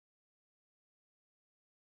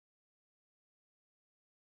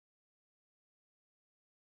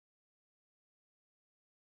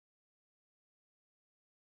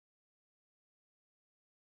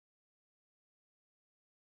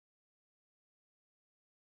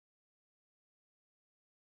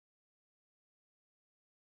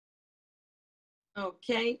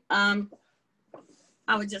Okay. I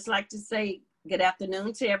would just like to say good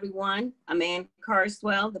afternoon to everyone. I'm Ann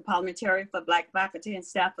Carswell, the parliamentarian for Black Faculty and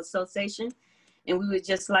Staff Association. And we would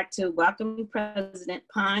just like to welcome President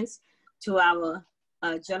Pines to our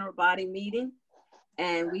general body meeting.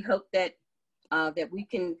 And we hope that that we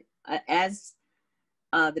can, as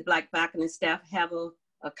the Black faculty and staff, have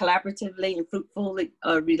a collaboratively and fruitful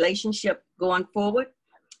relationship going forward.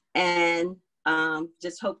 And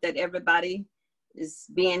just hope that everybody is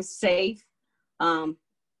being safe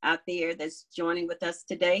out there that's joining with us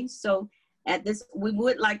today. So at this, we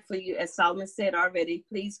would like for you, as Solomon said already,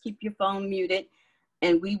 please keep your phone muted,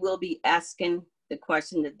 and we will be asking the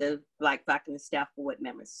question of the Black faculty and staff board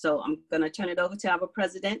members. So I'm going to turn it over to our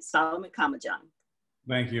president, Solomon Kamajan.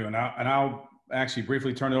 Thank you, and I'll actually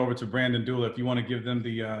briefly turn it over to Brandon Dula if you want to give them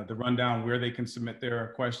the rundown where they can submit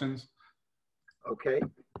their questions. Okay,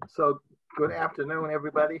 so good afternoon,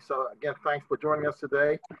 everybody. So again, thanks for joining us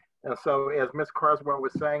today. And so as Ms. Carswell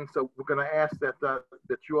was saying, so we're going to ask that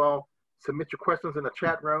that you all submit your questions in the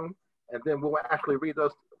chat room, and then we'll actually read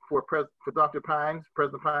those for Dr. Pines,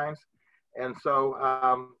 President Pines. And so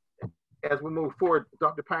as we move forward,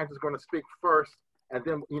 Dr. Pines is going to speak first, and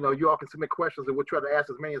then you all can submit questions, and we'll try to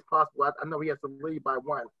ask as many as possible. I know he has to leave by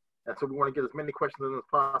 1, and so we want to get as many questions in as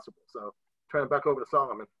possible. So turn it back over to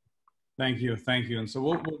Solomon. Thank you, and so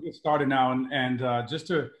we'll get started now. And just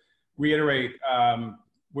to reiterate,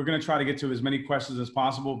 we're going to try to get to as many questions as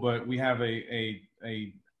possible, but we have a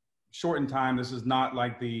shortened time. This is not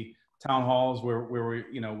like the town halls where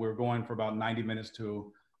we're going for about 90 minutes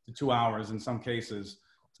to 2 hours in some cases.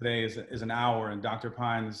 Today is an hour, and Dr.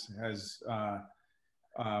 Pines has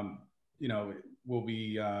will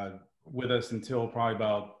be with us until probably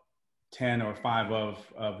about 10 or 5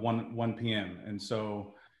 of 1 p.m. And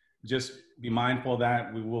so just be mindful of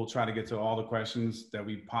that. We will try to get to all the questions that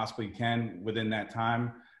we possibly can within that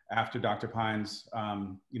time after Dr. Pines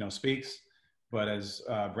speaks. But as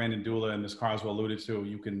Brandon Dula and Ms. Carswell alluded to,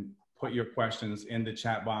 you can put your questions in the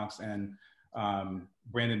chat box, and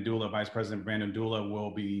Brandon Dula, Vice President Brandon Dula,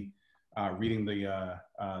 will be reading the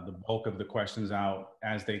bulk of the questions out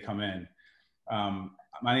as they come in.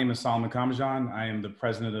 My name is Solomon Kamajan. I am the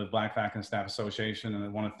president of the Black Faculty and Staff Association, and I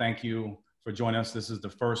want to thank you for joining us. This is the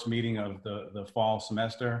first meeting of the fall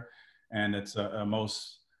semester, and it's a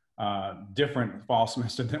most different fall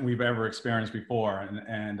semester than we've ever experienced before.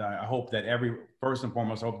 And I hope that first and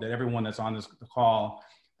foremost, I hope that everyone that's on this call,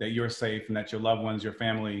 that you're safe and that your loved ones, your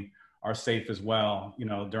family are safe as well,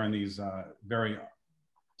 during these very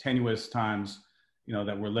tenuous times,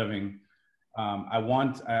 that we're living. I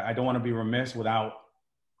don't want to be remiss without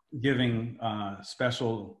giving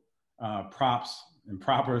special props and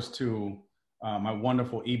propers to my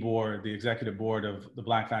wonderful e-board, the executive board of the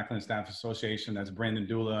Black Faculty and Staff Association. That's Brandon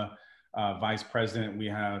Dula, vice president. We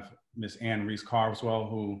have Ms. Ann Reese Carswell,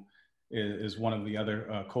 who is one of the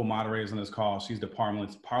other co-moderators on this call. She's the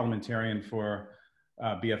parliamentarian for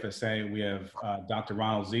BFSA. We have Dr.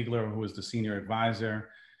 Ronald Ziegler, who is the senior advisor.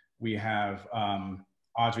 We have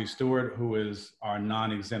Audrey Stewart, who is our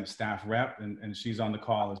non-exempt staff rep, and she's on the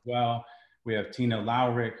call as well. We have Tina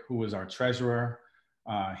Lowrick, who is our treasurer,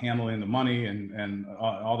 handling the money and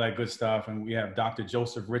all that good stuff. And we have Dr.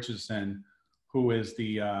 Joseph Richardson, who is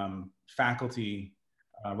the faculty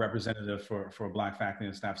representative for Black Faculty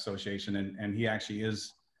and Staff Association. And he actually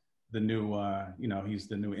is the new, he's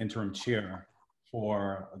the new interim chair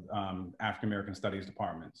for African American Studies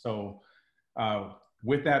Department. So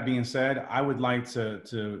with that being said, I would like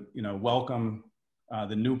to welcome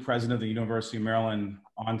the new president of the University of Maryland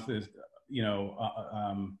onto this,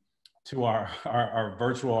 to our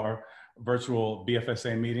virtual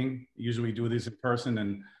BFSA meeting. Usually we do these in person,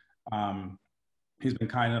 and he's been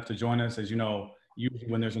kind enough to join us. As you know, usually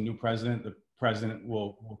when there's a new president, the president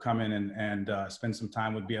will come in and spend some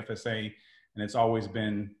time with BFSA, and it's always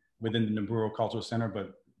been within the Naburo Cultural Center,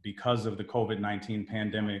 but because of the COVID-19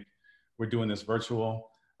 pandemic, we're doing this virtual.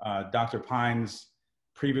 Dr. Pines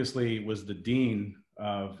previously was the dean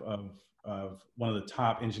of one of the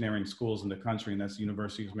top engineering schools in the country, and that's the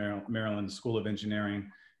University of Maryland School of Engineering,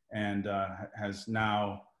 and has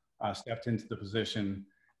now stepped into the position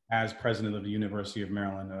as president of the University of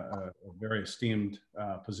Maryland, a very esteemed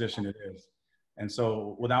position it is. And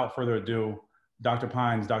so without further ado, Dr.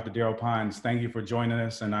 Pines, Dr. Darryll Pines, thank you for joining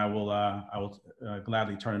us, and I will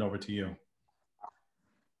gladly turn it over to you.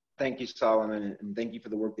 Thank you, Solomon, and thank you for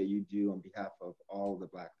the work that you do on behalf of all the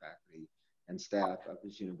Black faculty and staff of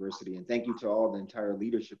this university. And thank you to all the entire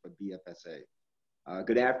leadership of BFSA.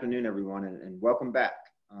 Good afternoon, everyone, and welcome back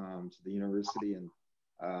to the university, and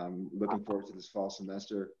looking forward to this fall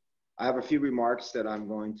semester. I have a few remarks that I'm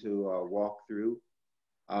going to walk through.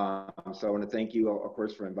 So I want to thank you, of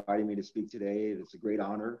course, for inviting me to speak today. It's a great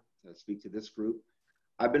honor to speak to this group.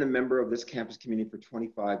 I've been a member of this campus community for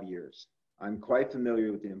 25 years. I'm quite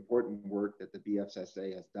familiar with the important work that the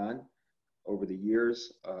BFSA has done over the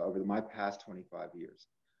years, over my past 25 years.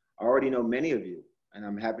 I already know many of you, and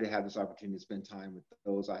I'm happy to have this opportunity to spend time with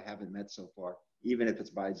those I haven't met so far, even if it's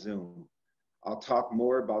by Zoom. I'll talk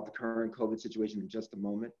more about the current COVID situation in just a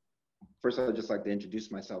moment. First, I'd just like to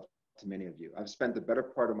introduce myself to many of you. I've spent the better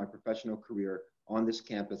part of my professional career on this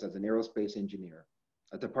campus as an aerospace engineer,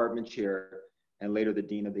 a department chair, and later the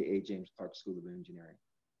dean of the A. James Clark School of Engineering.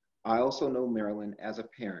 I also know Maryland as a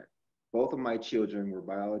parent. Both of my children were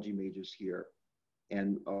biology majors here,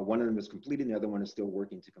 and one of them is completing, the other one is still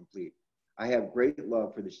working to complete. I have great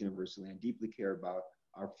love for this university and deeply care about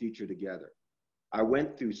our future together. I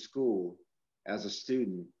went through school as a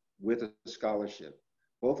student with a scholarship.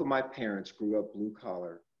 Both of my parents grew up blue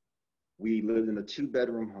collar. We lived in a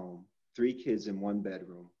 2-bedroom home, 3 kids in 1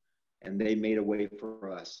 bedroom, and they made a way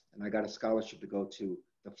for us. And I got a scholarship to go to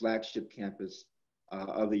the flagship campus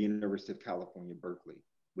of the University of California, Berkeley,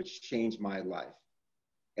 which changed my life.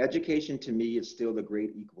 Education to me is still the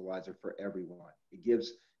great equalizer for everyone. It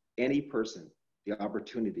gives any person the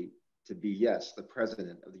opportunity to be, yes, the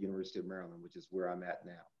president of the University of Maryland, which is where I'm at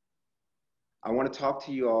now. I want to talk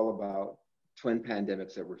to you all about twin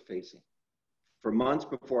pandemics that we're facing. For months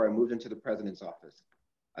before I moved into the president's office,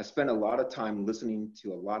 I spent a lot of time listening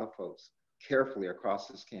to a lot of folks carefully across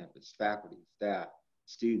this campus, faculty, staff,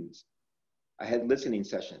 students. I had listening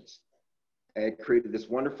sessions. I had created this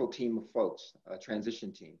wonderful team of folks, a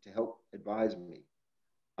transition team, to help advise me.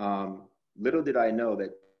 Little did I know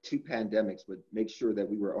that 2 pandemics would make sure that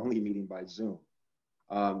we were only meeting by Zoom.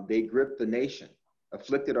 They gripped the nation,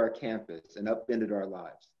 afflicted our campus, and upended our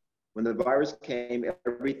lives. When the virus came,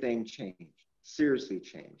 everything changed, seriously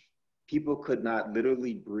changed. People could not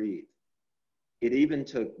literally breathe. It even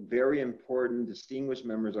took very important, distinguished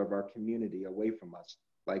members of our community away from us,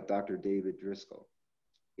 like Dr. David Driscoll.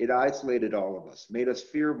 It isolated all of us, made us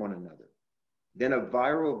fear one another. Then a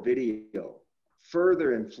viral video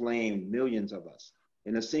further inflamed millions of us.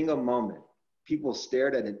 In a single moment, people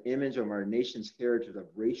stared at an image of our nation's heritage of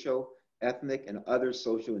racial, ethnic, and other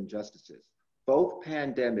social injustices. Both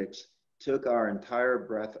pandemics took our entire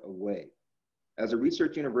breath away. As a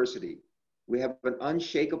research university, we have an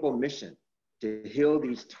unshakable mission to heal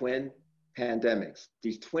these twin pandemics,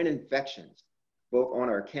 these twin infections, both on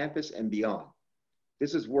our campus and beyond.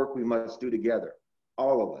 This is work we must do together,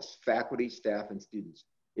 all of us, faculty, staff, and students.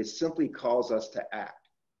 It simply calls us to act.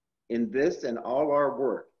 In this and all our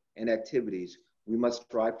work and activities, we must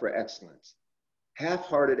strive for excellence.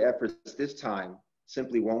 Half-hearted efforts this time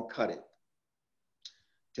simply won't cut it.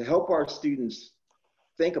 To help our students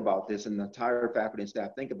think about this and the entire faculty and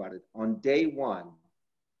staff think about it, on day 1,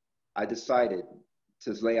 I decided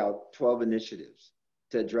to lay out 12 initiatives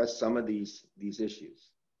to address some of these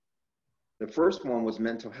issues. The first one was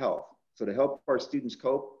mental health. So to help our students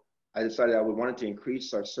cope, I decided I wanted to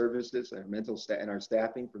increase our services and our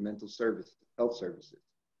staffing for health services.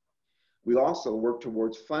 We also worked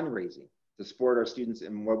towards fundraising to support our students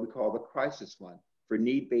in what we call the crisis fund for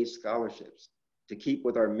need-based scholarships, to keep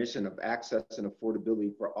with our mission of access and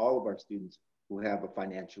affordability for all of our students who have a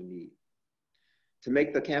financial need. To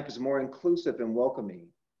make the campus more inclusive and welcoming,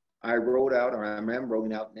 I rolled out, or I am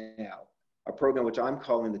rolling out now, a program which I'm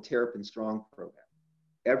calling the Terrapin Strong program.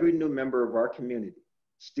 Every new member of our community,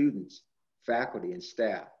 students, faculty, and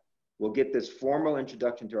staff, will get this formal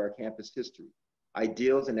introduction to our campus history,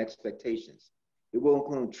 ideals, and expectations. It will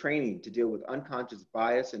include training to deal with unconscious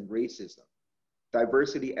bias and racism,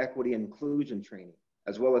 diversity, equity, and inclusion training,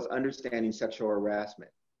 as well as understanding sexual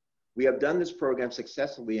harassment. We have done this program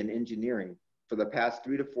successfully in engineering for the past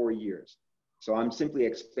 3 to 4 years. So I'm simply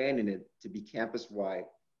expanding it to be campus-wide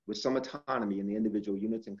with some autonomy in the individual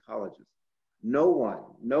units and colleges. No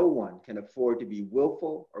one can afford to be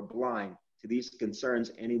willful or blind to these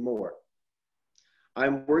concerns anymore.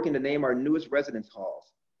 I'm working to name our newest residence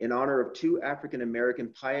halls in honor of 2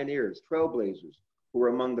 African-American pioneers, trailblazers, who were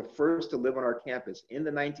among the first to live on our campus in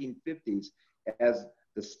the 1950s as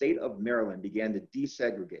the state of Maryland began to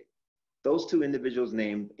desegregate. Those 2 individuals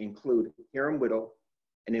named include Hiram Whittle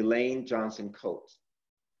and Elaine Johnson Coates.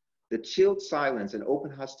 The chilled silence and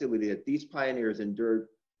open hostility that these pioneers endured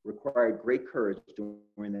required great courage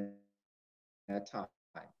during that time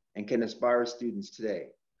and can inspire students today.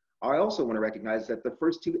 I also want to recognize that the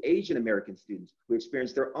first 2 Asian American students who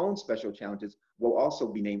experienced their own special challenges will also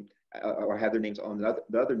be named or have their names on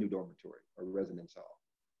the other new dormitory or residence hall.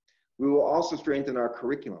 We will also strengthen our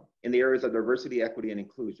curriculum in the areas of diversity, equity, and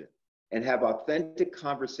inclusion. and have authentic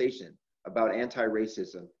conversation about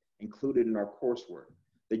anti-racism included in our coursework.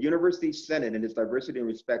 The University Senate and its Diversity and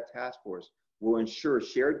Respect Task Force will ensure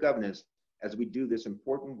shared governance as we do this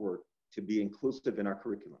important work to be inclusive in our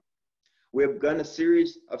curriculum. We have begun a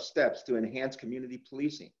series of steps to enhance community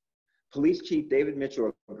policing. Police Chief David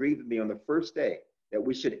Mitchell agreed with me on the first day that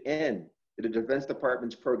we should end the Defense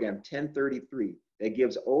Department's program 1033 that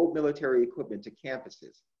gives old military equipment to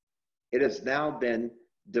campuses. It has now been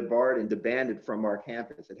debarred and debanded from our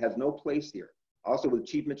campus. It has no place here. Also, with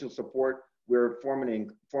Chief Mitchell's support, we're forming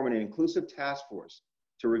an inclusive task force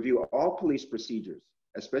to review all police procedures,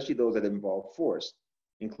 especially those that involve force,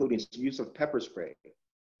 including use of pepper spray,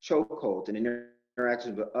 chokeholds, and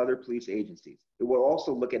interactions with other police agencies. It will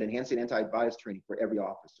also look at enhancing anti-bias training for every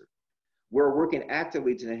officer. We're working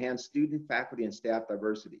actively to enhance student, faculty, and staff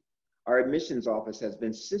diversity. Our admissions office has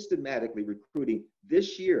been systematically recruiting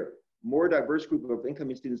this year more diverse group of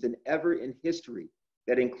incoming students than ever in history.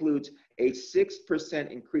 That includes a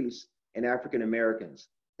 6% increase in African Americans.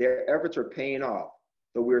 Their efforts are paying off,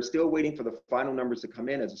 but we're still waiting for the final numbers to come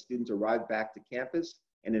in as the students arrive back to campus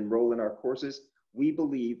and enroll in our courses. We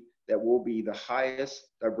believe that will be the highest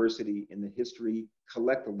diversity in the history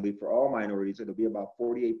collectively for all minorities. It'll be about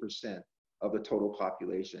 48% of the total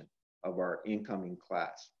population of our incoming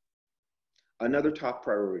class. Another top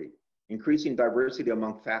priority, increasing diversity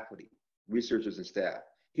among faculty, researchers, and staff.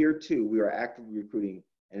 Here too, we are actively recruiting,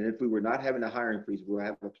 and if we were not having a hiring freeze, we'll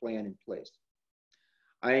have a plan in place.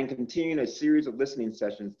 I am continuing a series of listening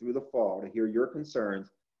sessions through the fall to hear your concerns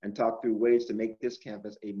and talk through ways to make this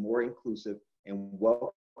campus a more inclusive and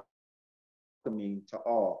welcoming to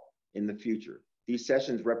all in the future. These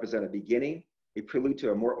sessions represent a beginning, a prelude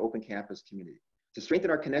to a more open campus community. To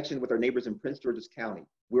strengthen our connection with our neighbors in Prince George's County,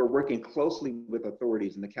 we are working closely with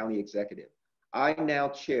authorities and the county executive. I now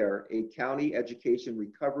chair a county education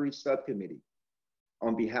recovery subcommittee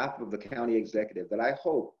on behalf of the county executive that I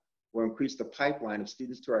hope will increase the pipeline of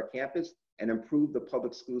students to our campus and improve the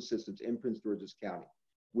public school systems in Prince George's County.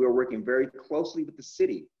 We are working very closely with the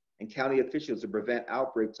city and county officials to prevent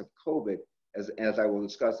outbreaks of COVID, as I will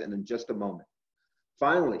discuss in just a moment.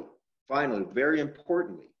 Finally, very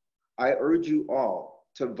importantly, I urge you all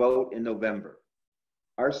to vote in November.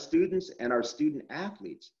 Our students and our student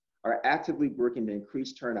athletes are actively working to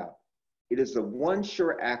increase turnout. It is the one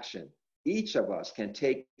sure action each of us can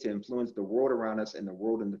take to influence the world around us and the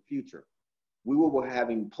world in the future. We will be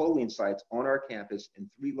having polling sites on our campus in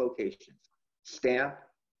 3 locations: Stamp,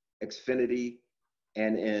 Xfinity,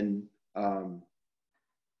 and in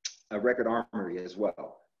a Record Armory as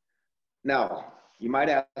well. Now, you might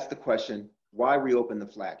ask the question, why reopen the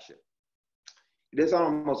flagship? It is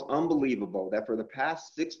almost unbelievable that for the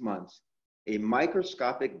past 6 months, a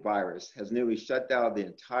microscopic virus has nearly shut down the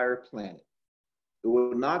entire planet. It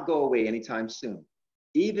will not go away anytime soon.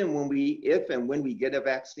 Even when if and when we get a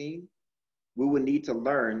vaccine, we will need to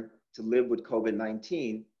learn to live with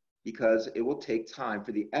COVID-19 because it will take time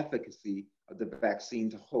for the efficacy of the vaccine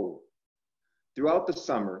to hold. Throughout the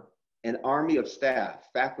summer, an army of staff,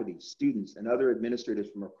 faculty, students, and other administrators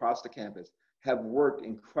from across the campus have worked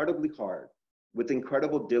incredibly hard with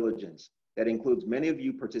incredible diligence that includes many of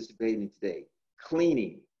you participating today,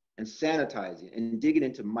 cleaning and sanitizing and digging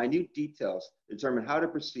into minute details to determine how to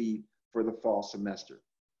proceed for the fall semester.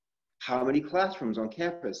 How many classrooms on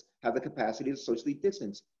campus have the capacity to socially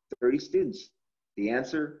distance 30 students? The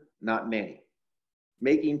answer, not many.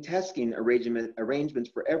 Making testing arrangements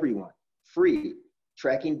for everyone, free,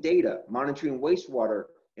 tracking data, monitoring wastewater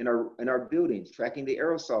in our buildings, tracking the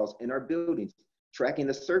aerosols in our buildings, tracking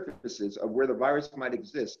the surfaces of where the virus might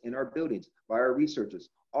exist in our buildings by our researchers.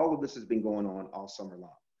 All of this has been going on all summer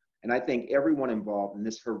long. And I thank everyone involved in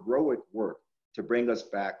this heroic work to bring us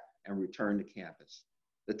back and return to campus.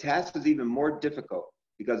 The task is even more difficult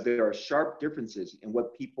because there are sharp differences in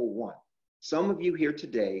what people want. Some of you here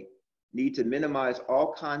today need to minimize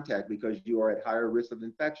all contact because you are at higher risk of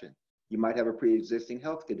infection. You might have a pre-existing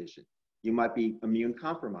health condition. You might be immune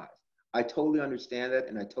compromised. I totally understand that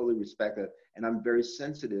and I totally respect that. And I'm very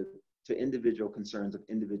sensitive to individual concerns of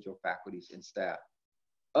individual faculties and staff.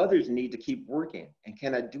 Others need to keep working and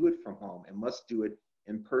cannot do it from home and must do it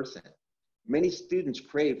in person. Many students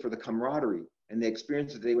crave for the camaraderie and the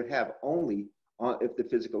experiences they would have only if the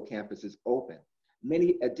physical campus is open.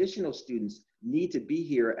 Many additional students need to be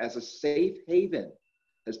here as a safe haven,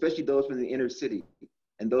 especially those from the inner city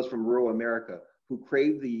and those from rural America who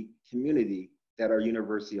crave the community that our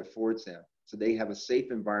university affords them, so they have a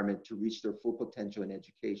safe environment to reach their full potential in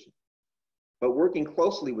education. But working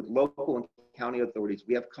closely with local and county authorities,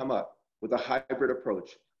 we have come up with a hybrid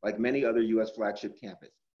approach like many other US flagship campus.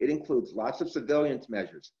 It includes lots of surveillance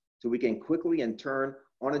measures so we can quickly and turn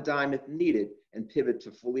on a dime if needed and pivot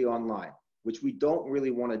to fully online, which we don't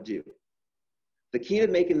really want to do. The key to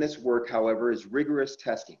making this work, however, is rigorous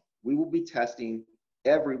testing. We will be testing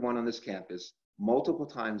everyone on this campus multiple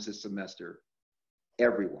times this semester,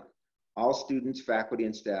 everyone. All students, faculty,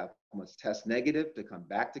 and staff must test negative to come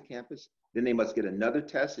back to campus. Then they must get another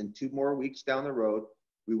test in 2 more weeks down the road.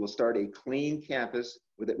 We will start a clean campus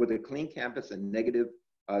with a clean campus and negative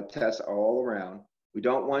tests all around. We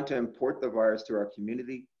don't want to import the virus to our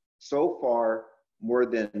community. So far,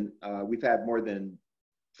 we've had more than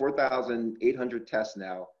 4,800 tests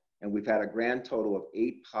now, and we've had a grand total of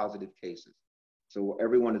 8 positive cases. So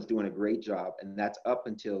everyone is doing a great job, and that's up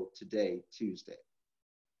until today, Tuesday.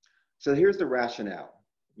 So here's the rationale.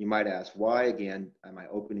 You might ask, why again am I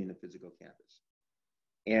opening a physical campus?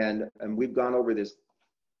 And we've gone over this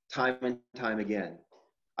time and time again.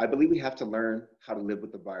 I believe we have to learn how to live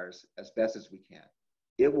with the virus as best as we can.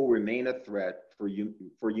 It will remain a threat for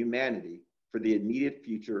humanity for the immediate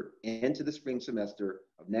future, into the spring semester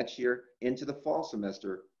of next year, into the fall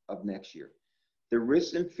semester of next year. The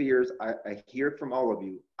risks and fears I hear from all of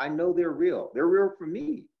you, I know they're real. They're real for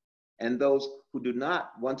me. And those who do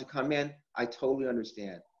not want to come in, I totally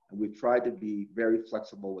understand. And we've tried to be very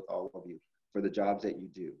flexible with all of you for the jobs that you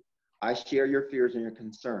do. I share your fears and your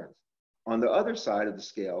concerns. On the other side of the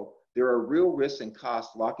scale, there are real risks and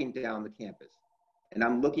costs locking down the campus. And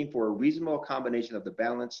I'm looking for a reasonable combination of the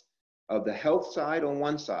balance of the health side on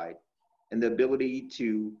one side and the ability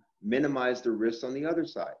to minimize the risks on the other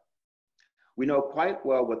side. We know quite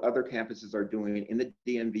well what other campuses are doing in the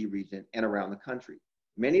DMV region and around the country.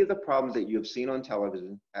 Many of the problems that you have seen on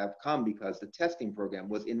television have come because the testing program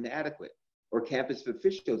was inadequate or campus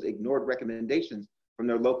officials ignored recommendations from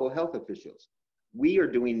their local health officials. We are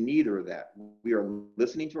doing neither of that. We are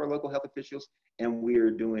listening to our local health officials, and we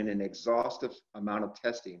are doing an exhaustive amount of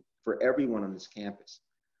testing for everyone on this campus.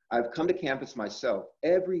 I've come to campus myself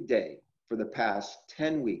every day for the past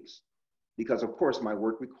 10 weeks because, of course, my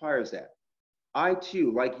work requires that. I,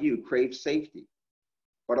 too, like you, crave safety,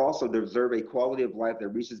 but also deserve a quality of life that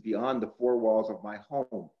reaches beyond the 4 walls of my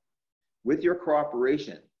home. With your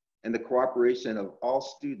cooperation and the cooperation of all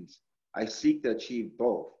students, I seek to achieve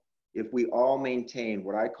both if we all maintain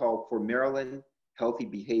what I call for Maryland healthy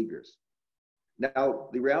behaviors. Now,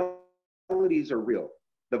 the realities are real.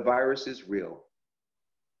 The virus is real,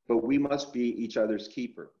 but we must be each other's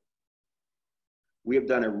keeper. We have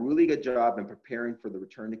done a really good job in preparing for the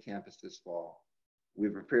return to campus this fall.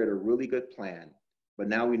 We've prepared a really good plan, but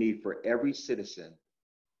now we need for every citizen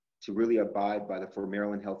to really abide by the For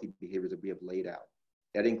Maryland healthy behaviors that we have laid out.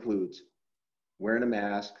 That includes wearing a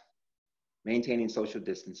mask, maintaining social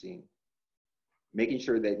distancing, making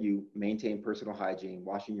sure that you maintain personal hygiene,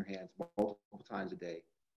 washing your hands multiple times a day,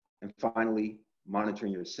 and finally,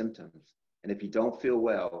 monitoring your symptoms. And if you don't feel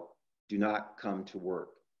well, do not come to work.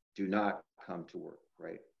 Do not come to work,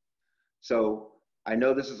 right? So I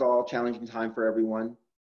know this is all challenging time for everyone,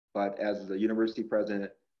 but as the university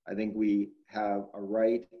president, I think we have a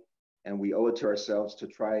right and we owe it to ourselves to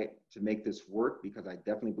try to make this work, because I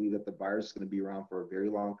definitely believe that the virus is going to be around for a very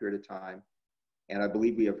long period of time. And I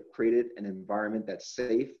believe we have created an environment that's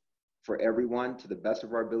safe for everyone to the best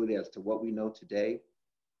of our ability as to what we know today.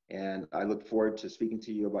 And I look forward to speaking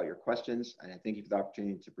to you about your questions. And I thank you for the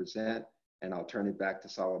opportunity to present. And I'll turn it back to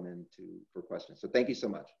Solomon for questions. So thank you so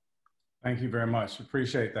much. Thank you very much.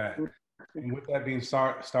 Appreciate that. And with that being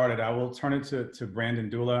started, I will turn it to Brandon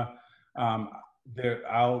Dula.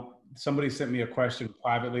 Somebody sent me a question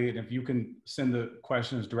privately, and if you can send the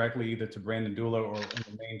questions directly either to Brandon Dula or in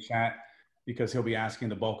the main chat, because he'll be asking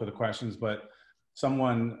the bulk of the questions. But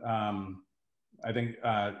someone, I think,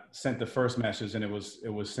 sent the first message, and it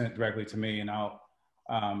was sent directly to me, and I'll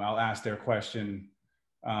ask their question.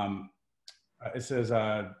 It says,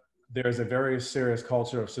 there is a very serious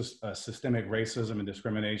culture of systemic racism and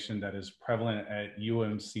discrimination that is prevalent at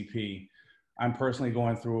UMCP. I'm personally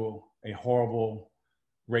going through a horrible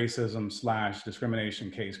racism/discrimination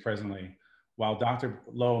case presently. While Dr.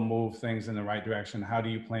 Lowe moved things in the right direction, how do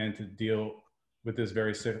you plan to deal with this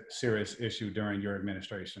very serious issue during your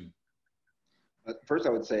administration? First,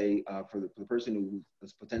 I would say for the person who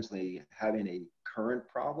is potentially having a current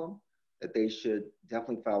problem, that they should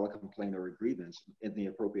definitely file a complaint or a grievance in the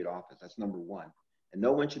appropriate office. That's number one. And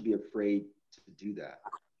no one should be afraid to do that.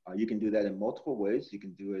 You can do that in multiple ways. You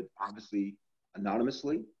can do it obviously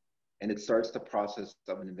anonymously, and it starts the process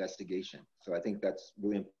of an investigation. So I think that's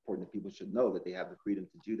really important that people should know that they have the freedom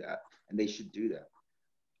to do that, and they should do that.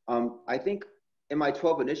 I think in my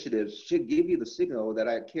 12 initiatives should give you the signal that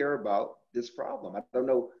I care about this problem. I don't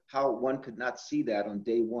know how one could not see that on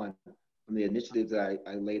day one from the initiatives that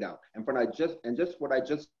I laid out, and what I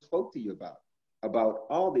just spoke to you about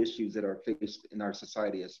all the issues that are faced in our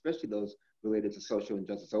society, especially those related to social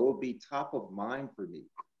injustice. So it will be top of mind for me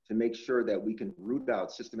to make sure that we can root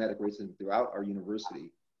out systematic racism throughout our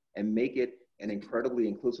university and make it an incredibly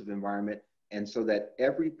inclusive environment, and so that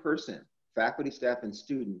every person, faculty, staff, and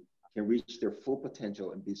student, can reach their full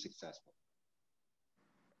potential and be successful.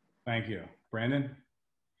 Thank you. Brandon?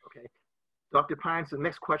 Okay. Dr. Pines, the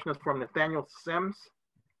next question is from Nathaniel Sims.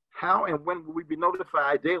 How and when will we be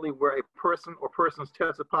notified daily where a person or persons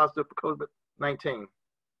tested positive for COVID-19?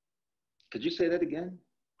 Could you say that again?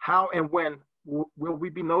 How and when will we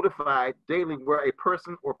be notified daily where a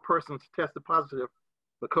person or persons tested positive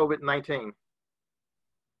for COVID-19?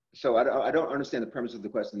 So I don't understand the premise of the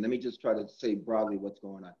question. Let me just try to say broadly what's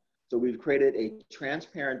going on. So we've created a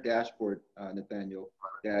transparent dashboard, Nathaniel,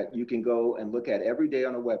 that you can go and look at every day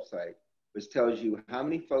on a website, which tells you how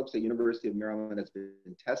many folks at University of Maryland has been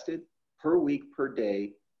tested per week, per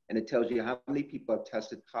day, and it tells you how many people have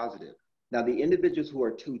tested positive. Now, the individuals who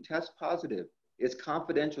are to test positive, it's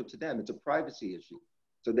confidential to them. It's a privacy issue.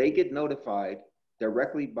 So they get notified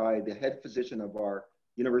directly by the head physician of our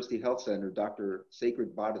University Health Center, Dr.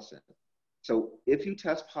 Sacred Bodison. So if you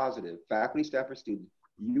test positive, faculty, staff, or student,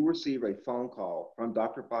 you receive a phone call from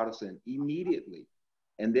Dr. Bodison immediately.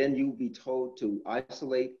 And then you'll be told to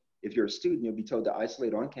isolate. If you're a student, you'll be told to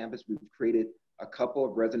isolate on campus. We've created a couple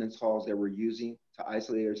of residence halls that we're using to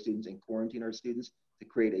isolate our students and quarantine our students to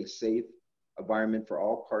create a safe environment for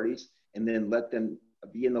all parties, and then let them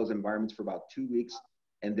be in those environments for about 2 weeks.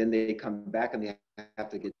 And then they come back and they have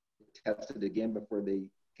to get tested again before they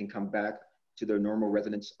can come back to their normal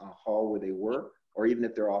residence hall where they were, or even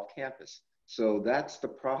if they're off campus. So that's the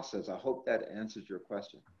process. I hope that answers your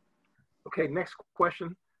question. Okay, next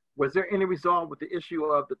question. Was there any resolve with the issue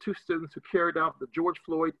of the 2 students who carried out the George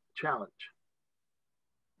Floyd challenge?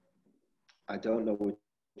 I don't know what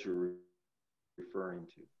you're referring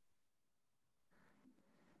to.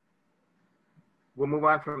 We'll move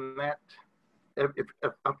on from that. If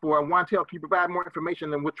for Wantel, can you provide more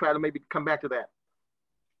information, then we'll try to maybe come back to that.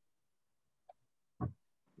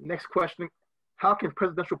 Next question. How can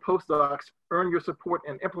presidential postdocs earn your support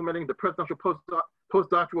in implementing the presidential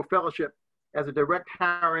postdoctoral fellowship as a direct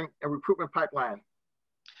hiring and recruitment pipeline?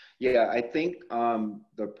 Yeah, I think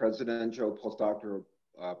the presidential postdoctoral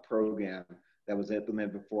program that was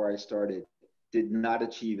implemented before I started did not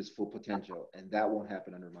achieve its full potential, and that won't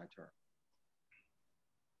happen under my term.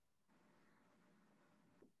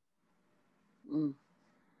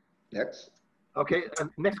 Next. Okay,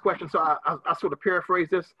 next question. So I'll sort of paraphrase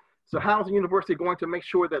this. So how is the university going to make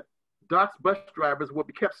sure that DOC's bus drivers will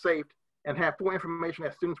be kept safe and have full information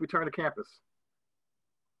as students return to campus?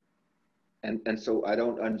 And so I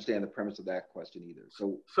don't understand the premise of that question either.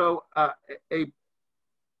 So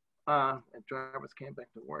drivers came back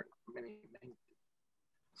to work. Many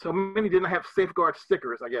didn't have safeguard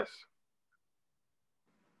stickers, I guess.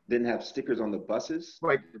 Didn't have stickers on the buses?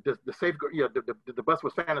 Right, the safeguard, yeah, the bus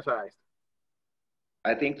was sanitized.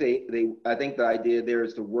 I think I think the idea there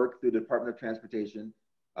is to work through the Department of Transportation,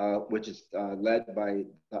 which is led by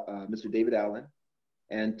Mr. David Allen,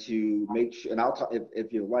 and to make sure, and I'll talk,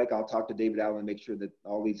 if you like, I'll talk to David Allen and make sure that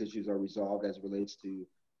all these issues are resolved as it relates to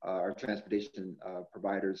our transportation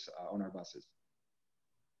providers on our buses.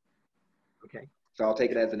 Okay. So I'll take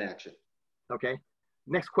it as an action. Okay.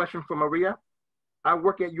 Next question from Maria. I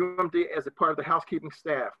work at UMD as a part of the housekeeping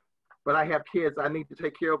staff, but I have kids I need to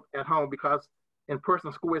take care of at home because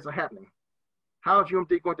in-person school isn't happening. How is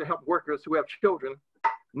UMD going to help workers who have children,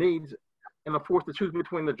 needs, and are forced to choose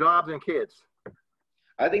between the jobs and kids?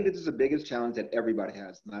 I think this is the biggest challenge that everybody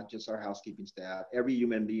has, not just our housekeeping staff, every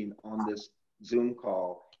human being on this Zoom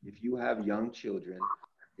call. If you have young children,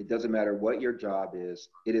 it doesn't matter what your job is,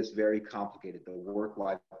 it is very complicated, the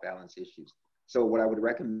work-life balance issues. So what I would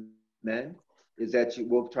recommend is that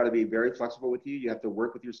we'll try to be very flexible with you. You have to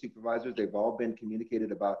work with your supervisors. They've all been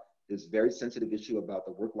communicated about this very sensitive issue about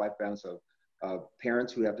the work-life balance of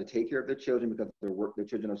parents who have to take care of their children because their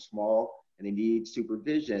children are small and they need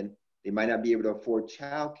supervision. They might not be able to afford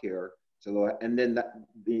childcare. So, and then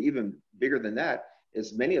even bigger than that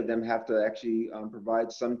is many of them have to actually provide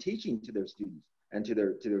some teaching to their students and to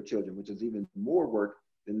their children, which is even more work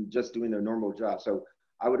than just doing their normal job. So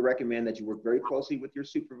I would recommend that you work very closely with your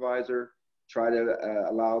supervisor, try to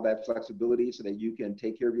allow that flexibility so that you can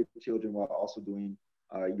take care of your children while also doing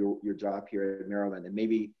your job here at Maryland. And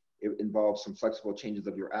maybe it involves some flexible changes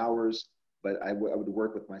of your hours, but I would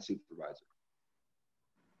work with my supervisor.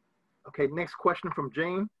 Okay, next question from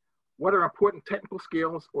Jane. What are important technical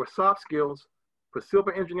skills or soft skills for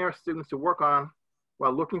civil engineer students to work on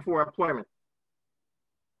while looking for employment?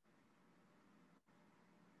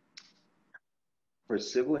 For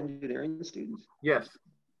civil engineering students? Yes.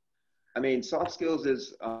 I mean, soft skills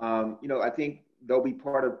is, I think they'll be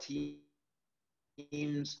part of teams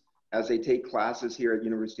as they take classes here at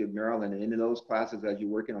University of Maryland. And in those classes, as you're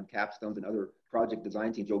working on capstones and other project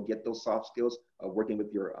design teams, you'll get those soft skills of working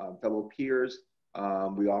with your fellow peers.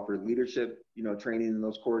 We offer leadership, training in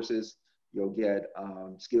those courses. You'll get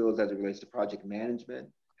skills as it relates to project management,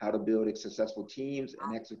 how to build successful teams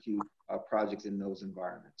and execute projects in those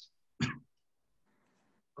environments.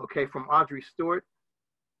 Okay, from Audrey Stewart.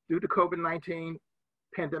 Due to COVID-19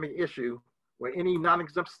 pandemic issue, where any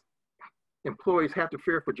non-exempt employees have to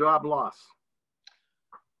fear for job loss?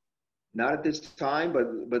 Not at this time,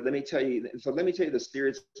 but let me tell you, the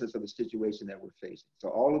seriousness of the situation that we're facing. So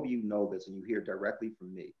all of you know this and you hear directly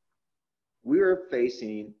from me. We are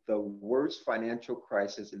facing the worst financial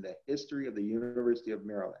crisis in the history of the University of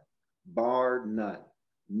Maryland, bar none.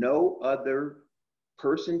 No other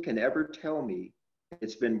person can ever tell me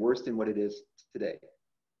it's been worse than what it is today.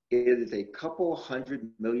 It is a couple $100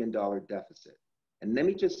 million deficit. And let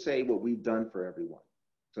me just say what we've done for everyone.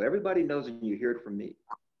 So everybody knows and you hear it from me.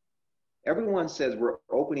 Everyone says we're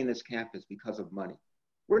opening this campus because of money.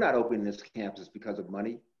 We're not opening this campus because of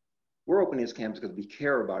money. We're opening this campus because we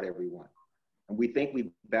care about everyone. And we think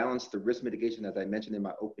we balance the risk mitigation, as I mentioned in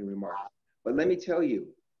my opening remarks. But let me tell you,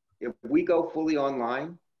 if we go fully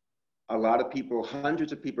online, a lot of people,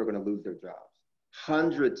 hundreds of people are going to lose their jobs.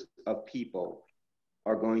 Hundreds of people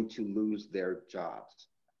are going to lose their jobs.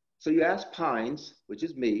 So you ask Pines, which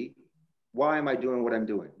is me, why am I doing what I'm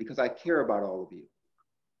doing? Because I care about all of you.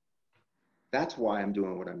 That's why I'm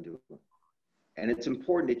doing what I'm doing. And it's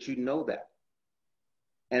important that you know that.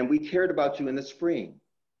 And we cared about you in the spring.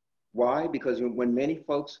 Why? Because when many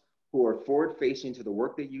folks who are forward-facing to the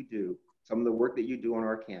work that you do, some of the work that you do on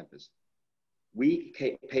our campus, we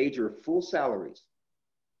paid your full salaries.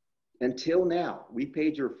 Until now, we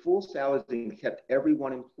paid your full salaries and kept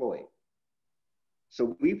everyone employed.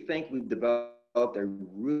 So we think we've developed a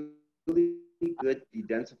really good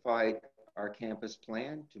identified our campus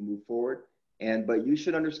plan to move forward. But you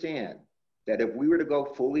should understand that if we were to go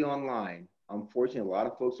fully online, unfortunately, a lot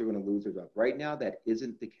of folks are going to lose their jobs. Right now, that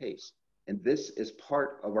isn't the case. And this is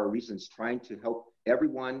part of our reasons trying to help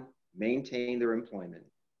everyone maintain their employment,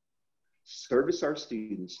 service our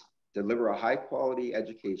students, deliver a high quality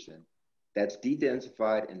education that's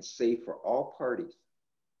de-densified and safe for all parties.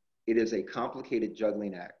 It is a complicated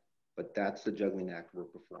juggling act, but that's the juggling act we're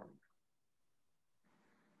performing.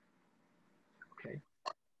 Okay.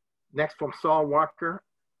 Next from Saul Walker.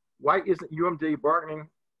 Why isn't UMD bargaining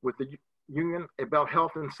with the union about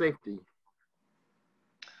health and safety?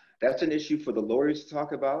 That's an issue for the lawyers to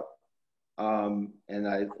talk about.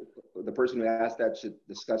 The person who asked that should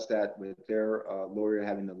discuss that with their lawyer,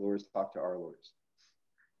 having the lawyers talk to our lawyers.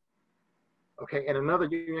 Okay, and another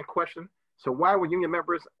union question. So why were union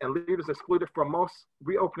members and leaders excluded from most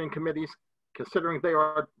reopening committees, considering they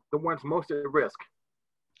are the ones most at risk?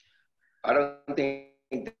 I don't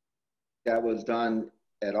think that was done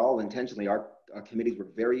at all intentionally. Our committees were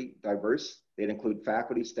very diverse. They'd include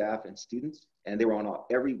faculty, staff, and students, and they were on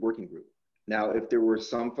every working group. Now, if there were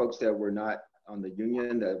some folks that were not on the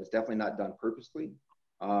union, that was definitely not done purposely.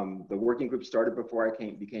 The working group started before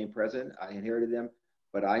I became president. I inherited them,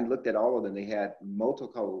 but I looked at all of them. They had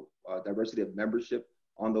multiple diversity of membership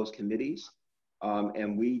on those committees,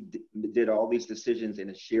 and we did all these decisions in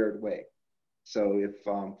a shared way. So if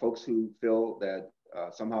folks who feel that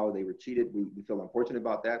somehow they were cheated, we feel unfortunate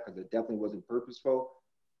about that because it definitely wasn't purposeful.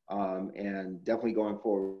 And definitely going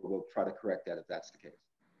forward, we'll try to correct that if that's the case.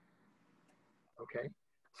 Okay,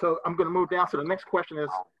 so I'm going to move down. So the next question is,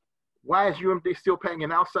 why is UMD still paying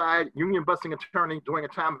an outside union busting attorney during a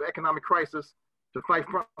time of economic crisis to fight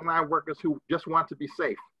frontline workers who just want to be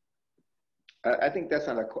safe? I think that's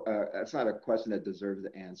not a question that deserves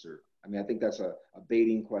an answer. I mean, I think that's a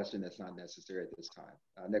baiting question that's not necessary at this time.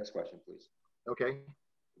 Next question, please. Okay.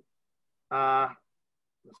 Let's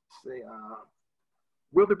see.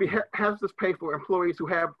 Will there be hazardous pay for employees who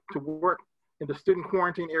have to work in the student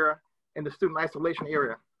quarantine area and the student isolation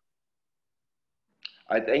area?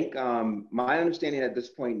 I think my understanding at this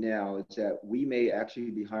point now is that we may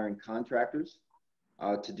actually be hiring contractors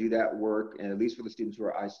to do that work, and at least for the students who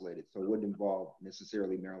are isolated. So it wouldn't involve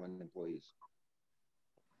necessarily Maryland employees.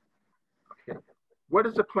 Okay. What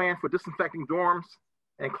is the plan for disinfecting dorms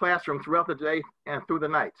and classrooms throughout the day and through the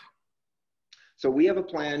night? So we have a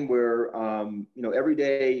plan where, every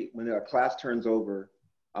day when a class turns over,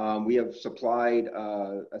 we have supplied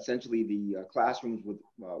essentially the classrooms with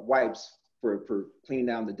wipes for cleaning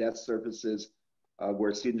down the desk surfaces,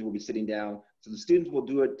 where students will be sitting down. So the students will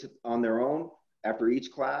do it on their own after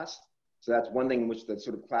each class. So that's one thing in which the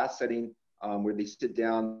sort of class setting where they sit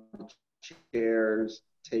down, chairs,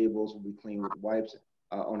 tables will be cleaned with wipes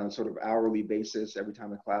on a sort of hourly basis every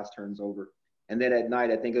time the class turns over. And then at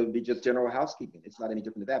night, I think it would be just general housekeeping. It's not any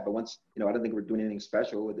different than that. But once, you know, I don't think we're doing anything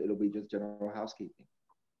special. It'll be just general housekeeping.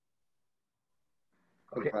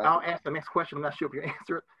 Okay, I'll ask the next question. I'm not sure if you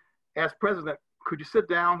answer it. As president, could you sit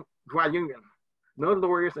down, dry union, know the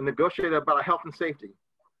lawyers, and negotiate about health and safety?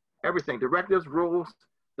 Everything, directives, rules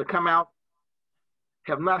that come out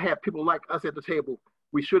have not had people like us at the table.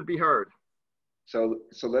 We should be heard. So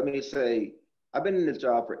let me say, I've been in this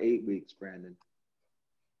job for 8 weeks, Brandon.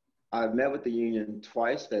 I've met with the union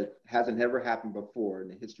twice. That hasn't ever happened before in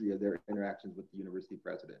the history of their interactions with the university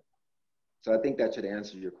president. So I think that should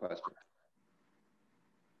answer your question.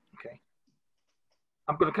 Okay.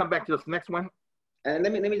 I'm going to come back to this next one. And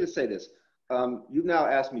let me just say this. You've now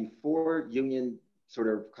asked me 4 union sort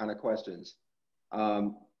of kind of questions.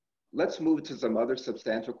 Let's move to some other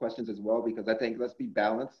substantial questions as well, because I think let's be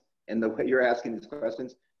balanced in the way you're asking these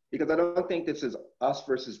questions, because I don't think this is us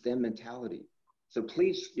versus them mentality. So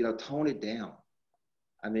please, you know, tone it down.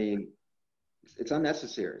 I mean, it's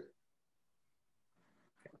unnecessary.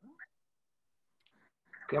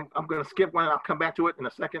 Okay, I'm going to skip one and I'll come back to it in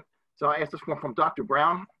a second. So I asked this one from Dr.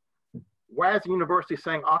 Brown. Why is the university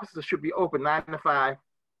saying offices should be open 9 to 5,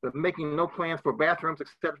 but making no plans for bathrooms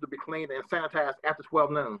except to be cleaned and sanitized after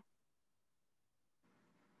 12 noon?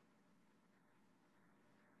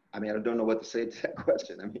 I mean, I don't know what to say to that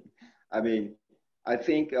question. I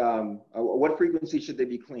think what frequency should they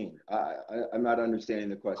be cleaned? I'm not understanding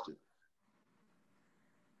the question.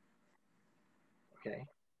 Okay,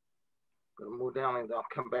 going to move down and I'll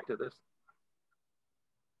come back to this.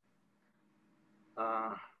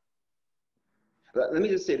 Let me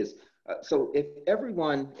just say this. So if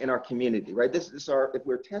everyone in our community, right, if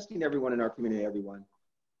we're testing everyone in our community,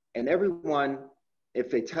 and everyone, if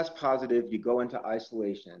they test positive, you go into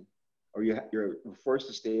isolation or you're forced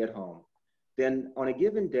to stay at home, then on a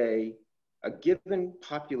given day, a given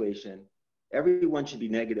population, everyone should be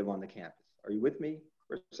negative on the campus. Are you with me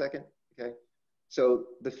for a second? Okay. So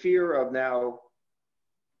the fear of now,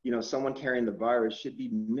 you know, someone carrying the virus should be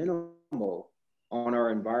minimal on our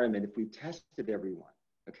environment if we tested everyone,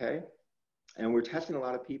 okay? And we're testing a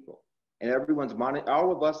lot of people. And everyone's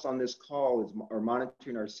all of us on this call are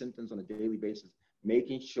monitoring our symptoms on a daily basis,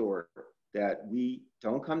 making sure that we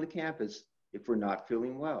don't come to campus if we're not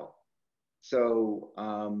feeling well. So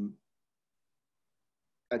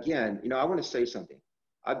again, you know, I want to say something.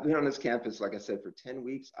 I've been on this campus, like I said, for 10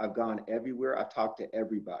 weeks. I've gone everywhere. I've talked to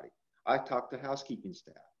everybody. I've talked to housekeeping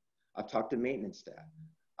staff. I've talked to maintenance staff.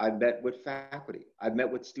 I've met with faculty. I've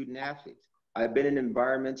met with student athletes. I've been in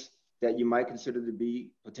environments that you might consider to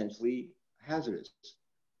be potentially hazardous.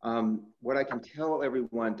 What I can tell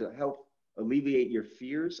everyone to help alleviate your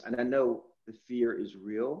fears, and I know the fear is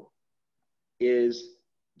real, is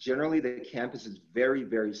generally the campus is very,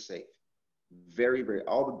 very safe. Very, very,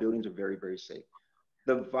 all the buildings are very, very safe.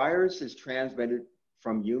 The virus is transmitted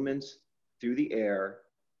from humans through the air,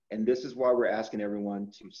 and this is why we're asking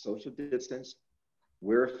everyone to social distance,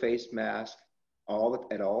 wear a face mask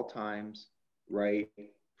at all times, right?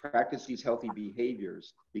 Practice these healthy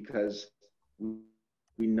behaviors, because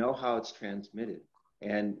we know how it's transmitted.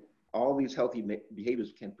 And all these healthy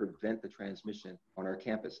behaviors can prevent the transmission on our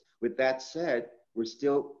campus. With that said, we're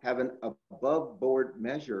still having an above board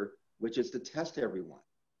measure, which is to test everyone.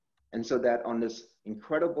 And so that on this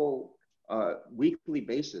incredible weekly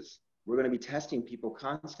basis, we're going to be testing people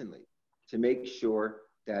constantly to make sure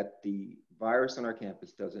that the virus on our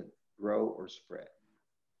campus doesn't grow or spread.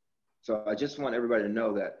 So I just want everybody to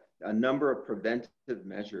know that a number of preventive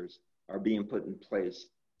measures are being put in place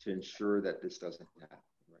to ensure that this doesn't happen.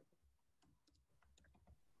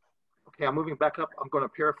 Okay, I'm moving back up. I'm going to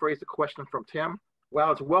paraphrase the question from Tim.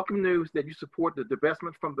 While it's welcome news that you support the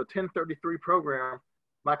divestment from the 1033 program,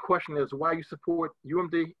 my question is why you support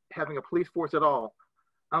UMD having a police force at all,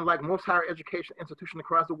 unlike most higher education institutions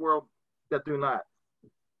across the world that do not.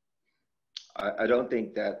 I don't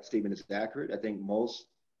think that statement is accurate. I think most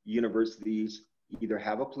universities either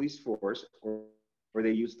have a police force or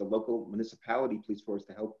they use the local municipality police force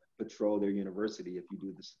to help patrol their university if you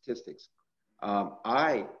do the statistics.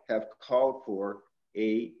 I have called for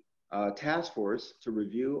a task force to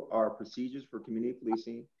review our procedures for community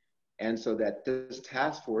policing, and so that this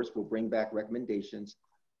task force will bring back recommendations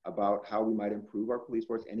about how we might improve our police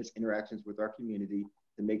force and its interactions with our community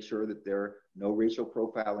to make sure that no racial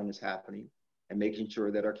profiling is happening, and making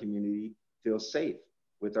sure that our community feels safe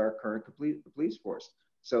with our current police force.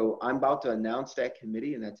 So I'm about to announce that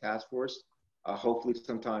committee and that task force, hopefully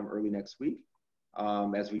sometime early next week,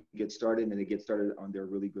 as we get started, and they get started on their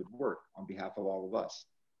really good work on behalf of all of us.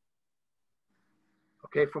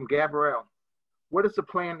 Okay, from Darryll. What is the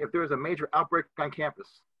plan if there is a major outbreak on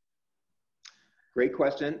campus? Great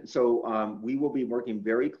question. So we will be working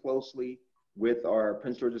very closely with our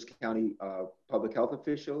Prince George's County public health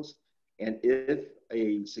officials. And if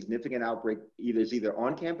a significant outbreak is either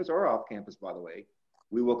on campus or off campus, by the way,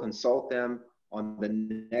 we will consult them on the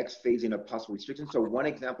next phasing of possible restrictions. So one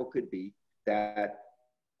example could be that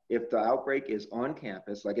if the outbreak is on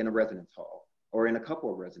campus, like in a residence hall or in a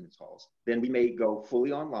couple of residence halls, then we may go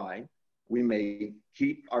fully online. We may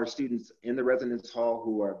keep our students in the residence hall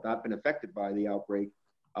who have not been affected by the outbreak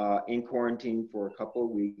in quarantine for a couple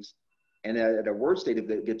of weeks. And at a worst state, if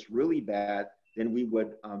it gets really bad, then we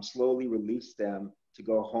would slowly release them to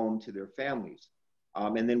go home to their families.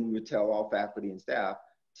 And then we would tell all faculty and staff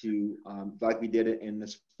to, like we did it in the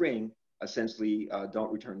spring, essentially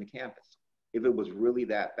don't return to campus if it was really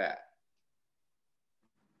that bad.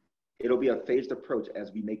 It'll be a phased approach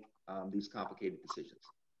as we make these complicated decisions.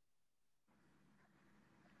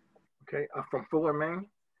 Okay, from Fuller, Maine.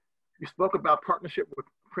 You spoke about partnership with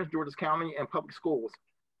Prince George's County and public schools.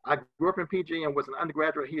 I grew up in PG and was an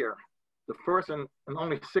undergraduate here, the first and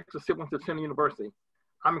only 6 of siblings to attend the university.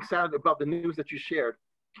 I'm excited about the news that you shared.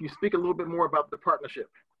 Can you speak a little bit more about the partnership?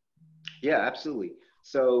 Yeah, absolutely.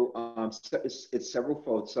 So it's several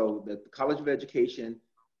folds. So the College of Education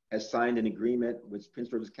has signed an agreement with Prince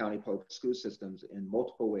George's County Public School Systems in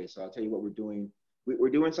multiple ways. So I'll tell you what we're doing. We're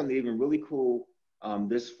doing something even really cool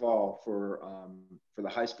this fall for the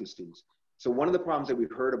high school students. So one of the problems that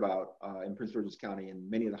we've heard about in Prince George's County and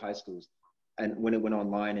many of the high schools, and when it went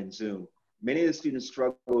online and Zoom, many of the students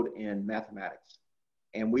struggled in mathematics.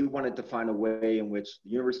 And we wanted to find a way in which the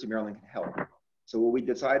University of Maryland can help. So what we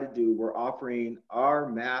decided to do, we're offering our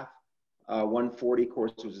Math 140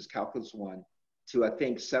 course, which is Calculus 1, to I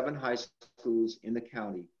think 7 high schools in the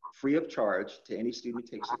county, free of charge to any student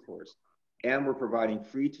who takes the course. And we're providing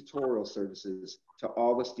free tutorial services to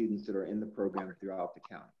all the students that are in the program throughout the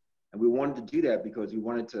county. And we wanted to do that because we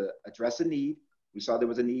wanted to address a need. We saw there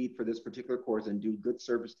was a need for this particular course and do good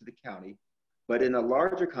service to the county. But in a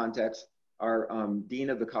larger context, our Dean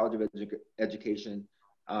of the College of Education,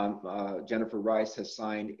 Jennifer Rice, has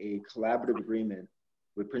signed a collaborative agreement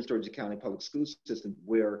with Prince George's County Public School System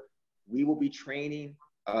where we will be training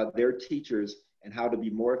their teachers and how to be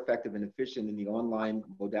more effective and efficient in the online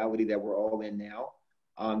modality that we're all in now.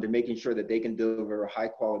 They're making sure that they can deliver a high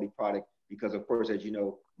quality product because, of course, as you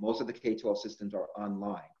know, most of the K-12 systems are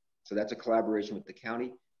online. So that's a collaboration with the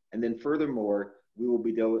county. And then furthermore, we will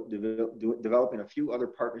be developing a few other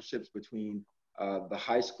partnerships between the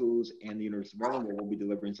high schools and the University of Maryland, where we'll be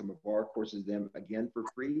delivering some of our courses to them again for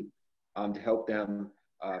free to help them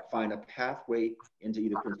find a pathway into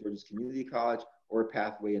either Prince George's Community College or a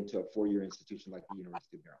pathway into a 4-year institution like the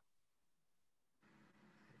University of Maryland.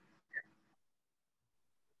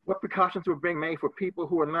 What precautions were being made for people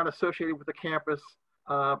who are not associated with the campus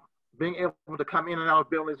being able to come in and out of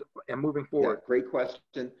buildings and moving forward? Yeah, great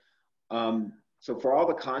question. So for all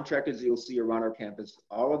the contractors you'll see around our campus,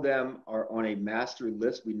 all of them are on a master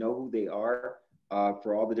list. We know who they are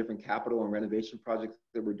for all the different capital and renovation projects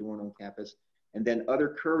that we're doing on campus. And then other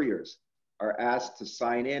couriers are asked to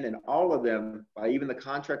sign in, and all of them, even the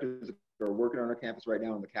contractors that are working on our campus right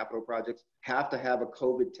now on the capital projects, have to have a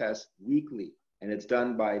COVID test weekly, and it's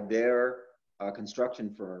done by their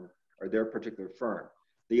construction firm or their particular firm.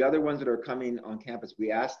 The other ones that are coming on campus, we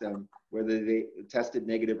ask them whether they tested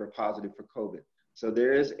negative or positive for COVID. So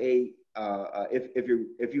there is a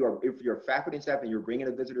if you're faculty and staff and you're bringing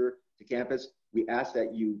a visitor to campus, we ask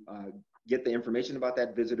that you get the information about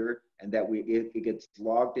that visitor and that it gets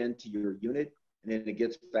logged into your unit and then it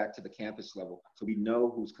gets back to the campus level. So we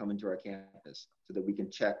know who's coming to our campus so that we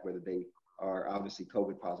can check whether they are obviously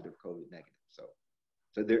COVID positive, COVID negative.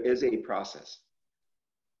 So there is a process.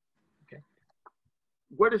 Okay.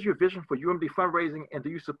 What is your vision for UMD fundraising, and do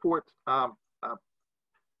you support trying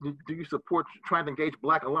to engage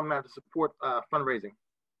Black alumni to support fundraising?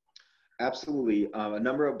 Absolutely. A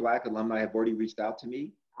number of Black alumni have already reached out to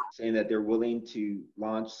me saying that they're willing to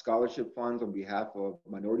launch scholarship funds on behalf of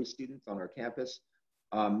minority students on our campus.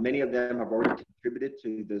 Many of them have already contributed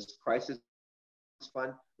to this crisis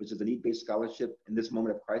fund, which is a need-based scholarship in this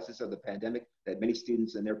moment of crisis of the pandemic that many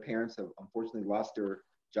students and their parents have unfortunately lost their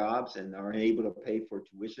jobs and are unable to pay for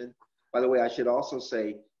tuition. By the way, I should also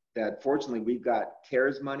say that fortunately we've got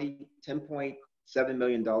CARES money. $10.7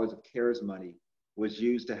 million of CARES money was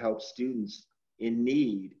used to help students in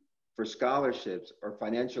need for scholarships or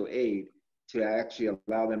financial aid to actually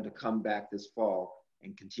allow them to come back this fall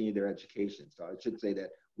and continue their education. So I should say that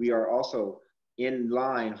we are also in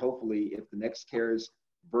line, hopefully, if the next CARES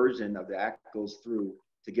version of the act goes through,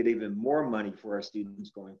 to get even more money for our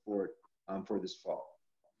students going forward for this fall.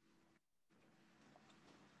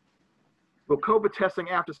 Will COVID testing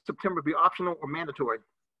after September be optional or mandatory?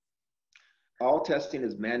 All testing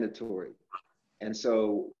is mandatory. And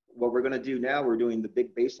so what we're going to do now, we're doing the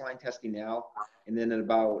big baseline testing now. And then in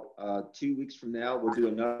about 2 weeks from now, we'll do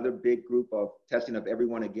another big group of testing of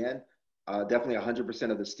everyone again, definitely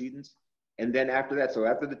 100% of the students. And then after that, so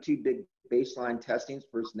after the 2 big baseline testings,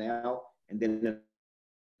 first now, and then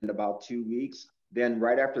in about 2 weeks, then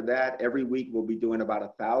right after that, every week we'll be doing about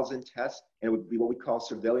 1,000 tests, and it would be what we call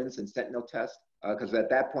surveillance and sentinel tests, because at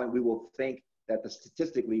that point we will think that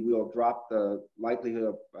statistically we will drop the likelihood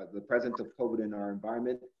of the presence of COVID in our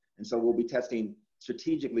environment. And so we'll be testing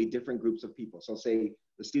strategically different groups of people. So say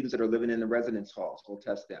the students that are living in the residence halls, we'll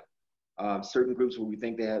test them. Certain groups where we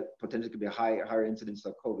think they have potentially could be a higher incidence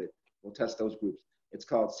of COVID, we'll test those groups. It's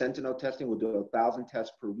called sentinel testing. We'll do 1,000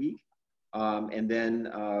 tests per week. And then,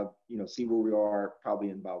 see where we are probably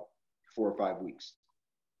in about 4 or 5 weeks.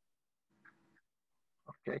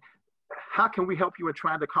 Okay. How can we help you in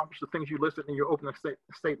trying to accomplish the things you listed in your opening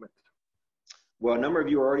statement? Well, a number of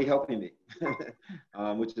you are already helping me,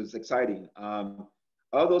 which is exciting.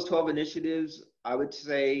 Of those 12 initiatives, I would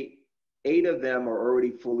say 8 of them are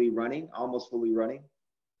already fully running, almost fully running.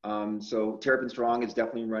 So Terrapin Strong is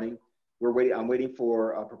definitely running. I'm waiting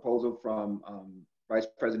for a proposal from Vice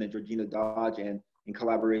President Georgina Dodge, and in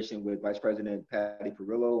collaboration with Vice President Patty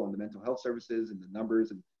Perillo on the mental health services and the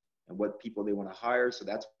numbers and what people they want to hire. So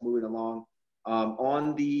that's moving along.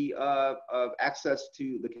 On the access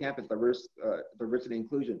to the campus, diversity and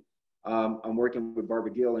inclusion, I'm working with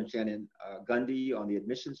Barbara Gill and Shannon Gundy on the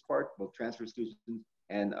admissions part, both transfer students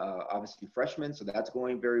and obviously freshmen. So that's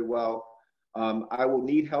going very well. I will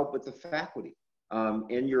need help with the faculty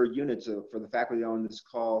in your units for the faculty on this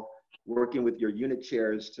call, working with your unit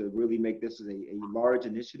chairs to really make this a large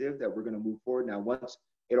initiative that we're going to move forward. Now,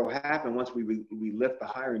 it'll happen once we lift the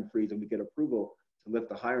hiring freeze and we get approval to lift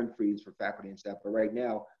the hiring freeze for faculty and staff. But right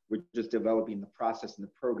now, we're just developing the process and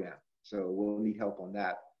the program. So we'll need help on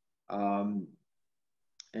that. And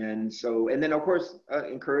then of course,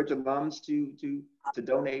 encourage alums to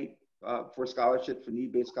donate for scholarships, for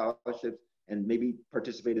need-based scholarships, and maybe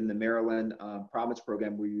participate in the Maryland Promise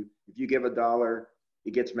program, where if you give $1,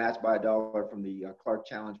 it gets matched by $1 from the Clark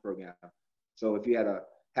Challenge program. So if you had a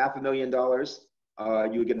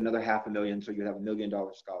 $500,000, you would get another $500,000, so you'd have $1 million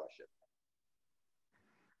scholarship.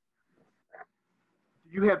 Do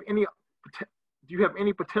you have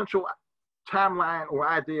any potential timeline or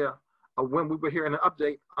idea of when we will hear an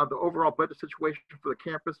update of the overall budget situation for the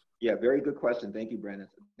campus? Yeah, very good question. Thank you, Brandon.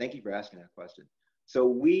 Thank you for asking that question. So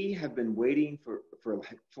we have been waiting for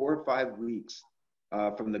like 4 or 5 weeks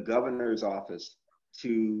from the governor's office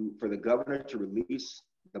for the governor to release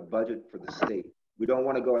the budget for the state. We don't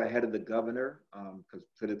want to go ahead of the governor because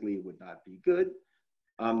politically it would not be good.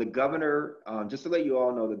 The governor, just to let you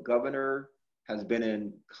all know, the governor has been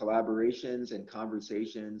in collaborations and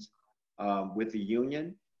conversations with the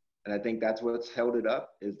union. And I think that's what's held it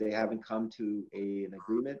up, is they haven't come to an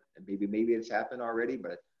agreement. And maybe it's happened already,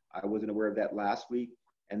 but I wasn't aware of that last week.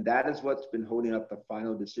 And that is what's been holding up the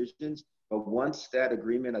final decisions. But once that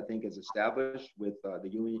agreement, I think, is established with the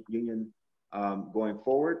union going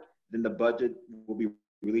forward, then the budget will be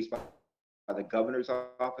released by the governor's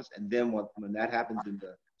office. And then when that happens, then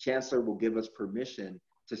the chancellor will give us permission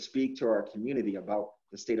to speak to our community about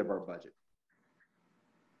the state of our budget.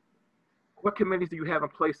 What committees do you have in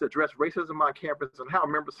place to address racism on campus, and how are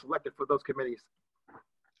members selected for those committees?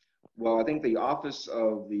 Well, I think the Office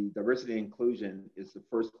of the Diversity and Inclusion is the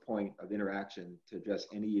first point of interaction to address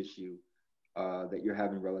any issue that you're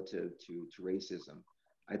having relative to racism.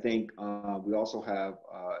 I think we also have,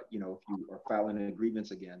 if you are filing an grievance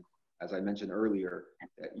again, as I mentioned earlier,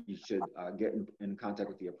 that you should get in contact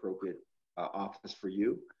with the appropriate office for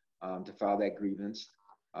you to file that grievance.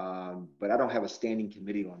 But I don't have a standing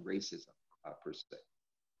committee on racism per se.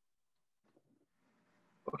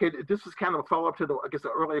 Okay, this is kind of a follow-up to the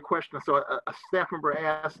earlier question. So a staff member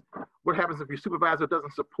asked, what happens if your supervisor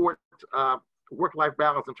doesn't support work-life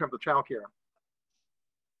balance in terms of childcare?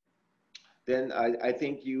 Then I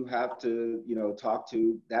think you have to, talk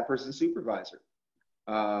to that person's supervisor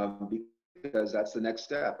because that's the next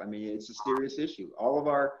step. I mean, it's a serious issue. All of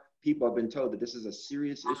our people have been told that this is a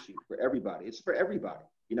serious issue for everybody. It's for everybody.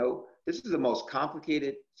 This is the most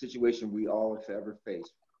complicated situation we all have ever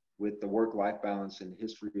faced with the work-life balance in the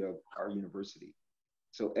history of our university.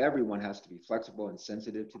 So everyone has to be flexible and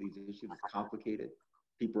sensitive to these issues. It's complicated.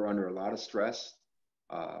 People are under a lot of stress.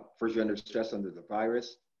 First, you're under stress under the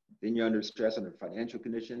virus. Then you're under stress under financial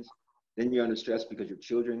conditions. Then you're under stress because your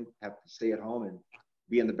children have to stay at home and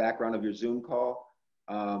be in the background of your Zoom call.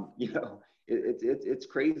 You know, it's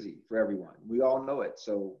crazy for everyone. We all know it.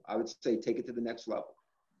 So I would say take it to the next level.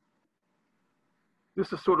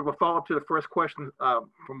 This is sort of a follow-up to the first question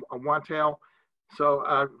from Wantel. So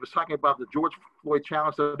I was talking about the George Floyd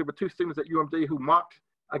challenge. So there were 2 students at UMD who mocked,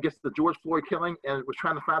 I guess, the George Floyd killing and was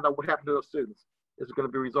trying to find out what happened to those students. Is it going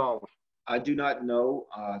to be resolved? I do not know,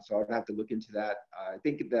 so I would have to look into that. I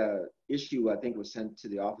think the issue, was sent to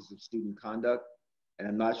the Office of Student Conduct, and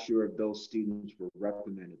I'm not sure if those students were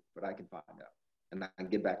reprimanded, but I can find out, and I can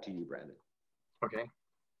get back to you, Brandon. Okay.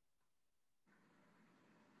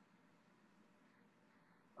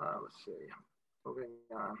 Let's see. Moving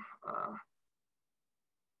on.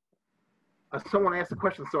 Someone asked a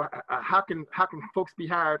question. So, how can folks be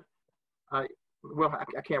hired? Well,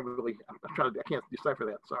 I can't really. I can't decipher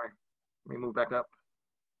that. Sorry. Let me move back up.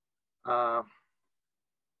 I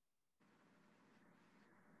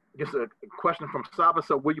guess a question from Saba.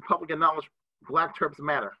 So, will you publicly acknowledge Black Terps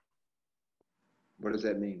Matter? What does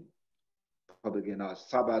that mean? Publicly acknowledge.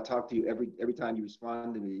 Saba, I talk to you every time you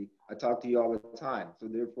respond to me. I talk to you all the time. So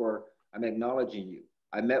therefore, I'm acknowledging you.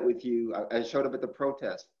 I met with you. I showed up at the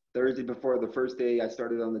protest Thursday before the first day I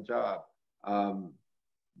started on the job.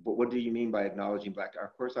 But what do you mean by acknowledging Black?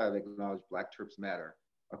 Of course, I have acknowledged Black Terps Matter.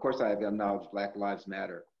 Of course, I have acknowledged Black Lives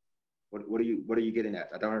Matter. What are you getting at?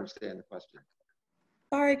 I don't understand the question.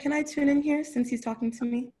 Sorry, can I tune in here since he's talking to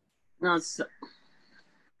me? No,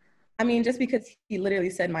 I mean, just because he literally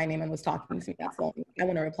said my name and was talking to me, that's all. I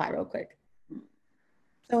want to reply real quick.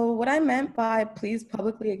 So what I meant by please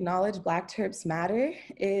publicly acknowledge Black Terps Matter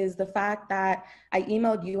is the fact that I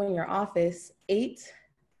emailed you in your office 8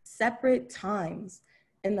 separate times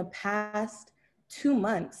in the past 2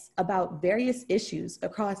 months about various issues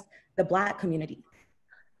across the Black community.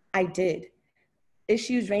 I did.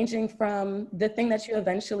 Issues ranging from the thing that you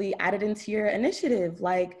eventually added into your initiative,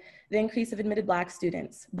 like the increase of admitted Black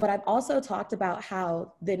students. But I've also talked about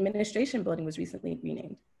how the administration building was recently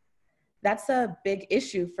renamed. That's a big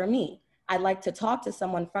issue for me. I'd like to talk to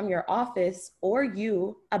someone from your office or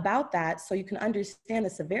you about that so you can understand the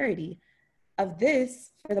severity of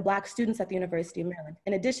this for the Black students at the University of Maryland.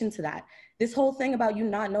 In addition to that, this whole thing about you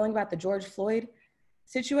not knowing about the George Floyd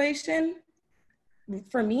situation,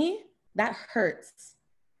 for me, that hurts.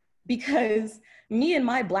 Because me and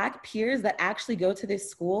my Black peers that actually go to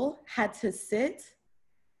this school had to sit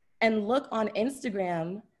and look on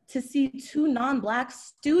Instagram to see 2 non-Black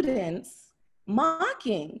students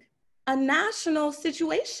mocking a national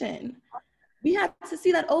situation. We had to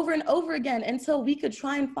see that over and over again until we could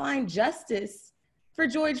try and find justice for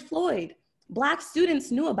George Floyd. Black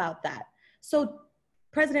students knew about that. So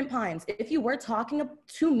President Pines, if you were talking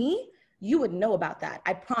to me, you would know about that,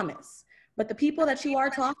 I promise. But the people that you are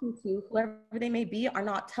talking to, whoever they may be, are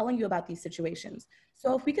not telling you about these situations.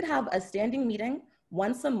 So if we could have a standing meeting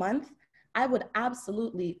once a month, I would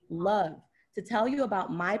absolutely love to tell you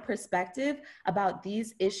about my perspective about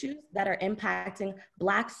these issues that are impacting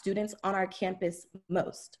Black students on our campus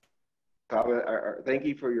most. Saba, thank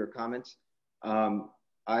you for your comments.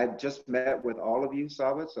 I just met with all of you,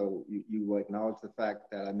 Saba, so you will acknowledge the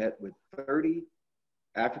fact that I met with 30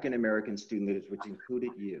 African-American student leaders, which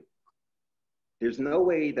included you. There's no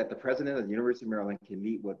way that the president of the University of Maryland can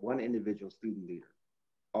meet with one individual student leader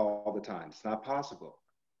all the time. It's not possible,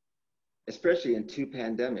 especially in 2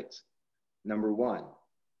 pandemics, number 1,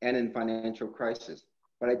 and in financial crisis.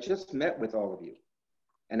 But I just met with all of you.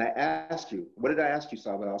 And I asked you, what did I ask you,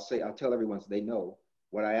 Saba? I'll tell everyone so they know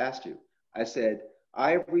what I asked you. I said,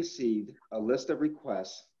 I have received a list of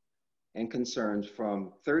requests and concerns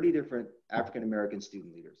from 30 different African-American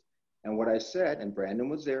student leaders. And what I said, and Brandon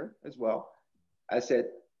was there as well, I said,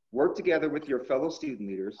 work together with your fellow student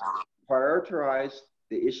leaders, prioritize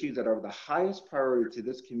the issues that are of the highest priority to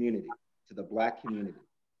this community, to the Black community,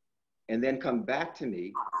 and then come back to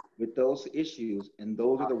me with those issues, and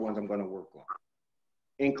those are the ones I'm going to work on,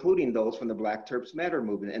 including those from the Black Terps Matter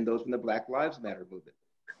movement and those from the Black Lives Matter movement.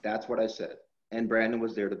 That's what I said. And Brandon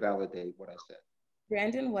was there to validate what I said.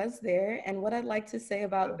 Brandon was there, and what I'd like to say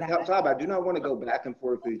about that. Saba, I do not want to go back and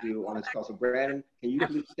forth with you on this call. So Brandon, can you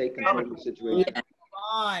please take control of the situation?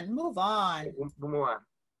 Move on. Move on.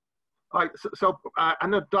 All right, so I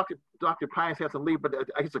know Dr. Pines has to leave, but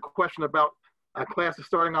I guess a question about classes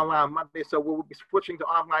starting online Monday. So will we be switching to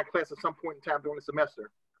online class at some point in time during the semester?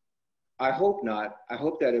 I hope not. I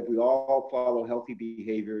hope that if we all follow healthy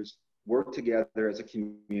behaviors, work together as a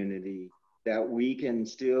community, that we can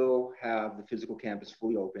still have the physical campus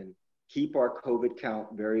fully open, keep our COVID count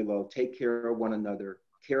very low, take care of one another,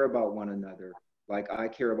 care about one another, like I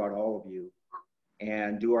care about all of you,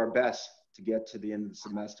 and do our best to get to the end of the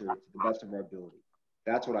semester to the best of our ability.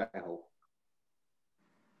 That's what I hope.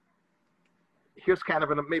 Here's kind of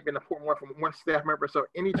maybe an important one from one staff member. So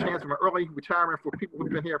any chance of an early retirement for people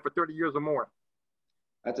who've been here for 30 years or more?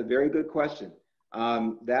 That's a very good question.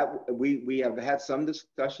 We have had some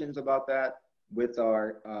discussions about that with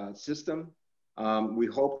our system. We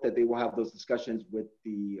hope that they will have those discussions with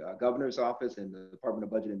the governor's office and the Department of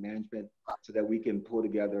Budget and Management so that we can pull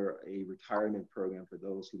together a retirement program for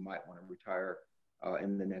those who might want to retire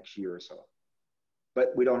in the next year or so.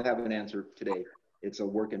 But we don't have an answer today. It's a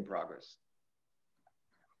work in progress.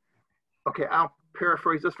 Okay, I'll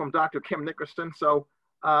paraphrase this from Dr. Kim Nickerson. So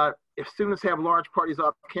if students have large parties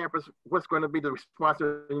off campus, what's going to be the response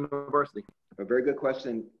of the university? A very good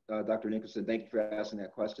question, Dr. Nickerson. Thank you for asking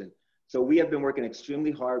that question. So we have been working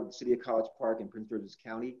extremely hard with the City of College Park and Prince George's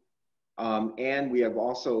County. And we have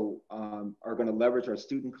also are going to leverage our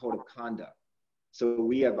student code of conduct. So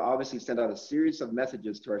we have obviously sent out a series of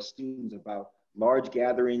messages to our students about large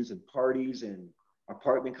gatherings and parties and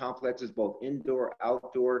apartment complexes, both indoor,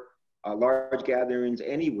 outdoor, large gatherings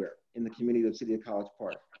anywhere in the community of the City of College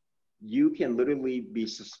Park. You can literally be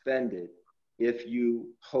suspended if you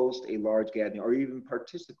host a large gathering or even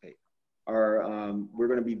participate. We're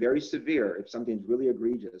going to be very severe if something's really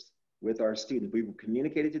egregious with our students. We've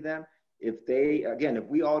communicated to them. If they, again, if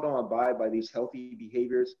we all don't abide by these healthy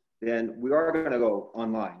behaviors, then we are going to go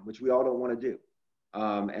online, which we all don't want to do.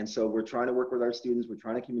 And so we're trying to work with our students. We're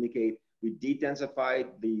trying to communicate. We de-densified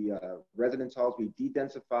the residence halls. We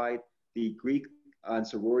de-densified the Greek and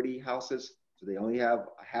sorority houses. So they only have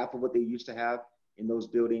half of what they used to have in those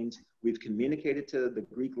buildings. We've communicated to the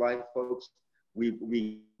Greek life folks.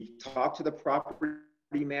 We talked to the property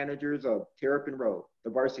managers of Terrapin Road,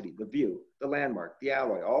 the Varsity, the View, the Landmark, the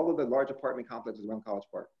Alloy, all of the large apartment complexes around College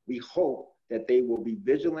Park. We hope that they will be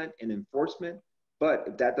vigilant in enforcement, but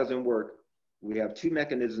if that doesn't work, we have two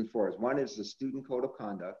mechanisms for us. One is the student code of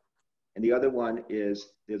conduct, and the other one is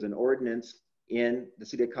there's an ordinance in the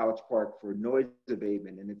City of College Park for noise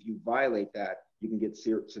abatement, and if you violate that, you can get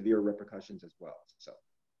severe repercussions as well. So.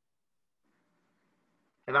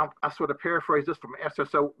 And I'll sort of paraphrase this from Esther.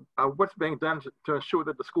 So what's being done to ensure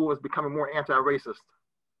that the school is becoming more anti-racist?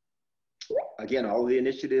 Again, all the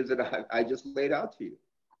initiatives that I just laid out to you.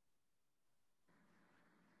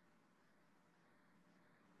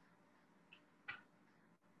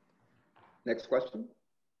 Next question.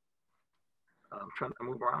 I'm trying to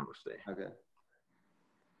move around. Let's see. Okay.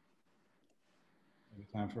 Maybe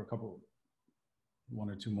time for one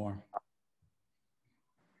or two more.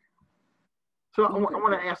 So I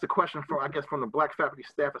want to ask the question from, I guess, from the Black Faculty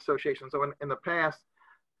Staff Association. So in the past,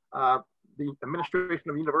 the administration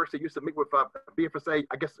of the university used to meet with BFSA,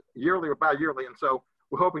 I guess, yearly or bi-yearly. And so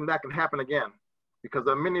we're hoping that can happen again, because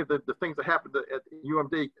many of the things that happened at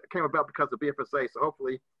UMD came about because of BFSA. So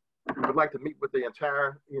hopefully we would like to meet with the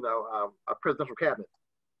entire, presidential cabinet.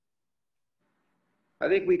 I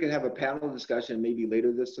think we could have a panel discussion maybe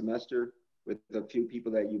later this semester with a few people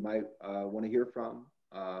that you might want to hear from.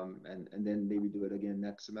 And then maybe do it again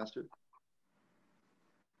next semester.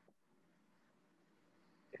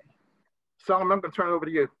 Solomon, I'm going to turn it over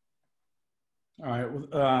to you. All right.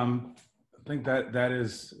 Well, I think that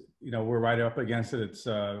is, we're right up against it. It's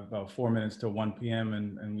about 4 minutes to 1 p.m.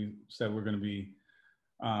 And we said we're going to be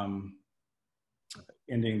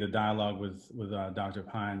ending the dialogue with Dr.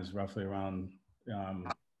 Pines roughly around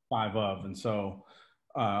 5 of. And so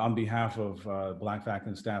on behalf of Black Faculty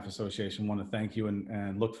and Staff Association, want to thank you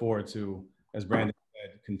and look forward to, as Brandon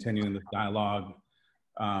said, continuing the dialogue,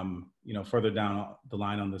 further down the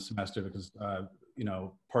line on the semester, because,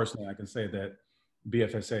 personally, I can say that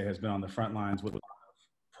BFSA has been on the front lines with a lot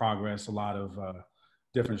of progress, a lot of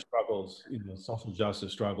different struggles, social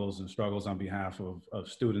justice struggles and struggles on behalf of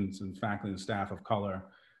students and faculty and staff of color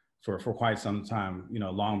for quite some time,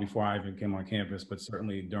 long before I even came on campus, but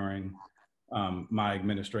certainly during my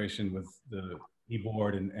administration with the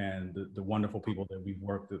e-board and the wonderful people that we've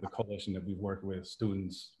worked with, the coalition that we've worked with,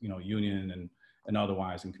 students, union and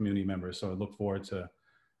otherwise, and community members. So I look forward to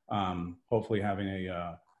hopefully having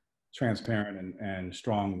a transparent and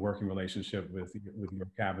strong working relationship with your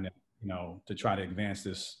cabinet, to try to advance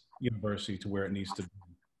this university to where it needs to be.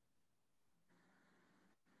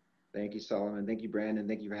 Thank you, Solomon. Thank you, Brandon.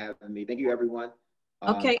 Thank you for having me. Thank you, everyone.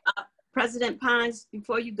 Okay. President Pines,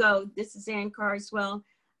 before you go, this is Ann Carswell.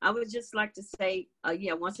 I would just like to say,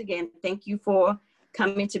 once again, thank you for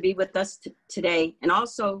coming to be with us today. And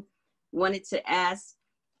also wanted to ask,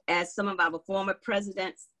 as some of our former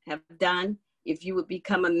presidents have done, if you would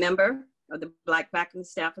become a member of the Black Faculty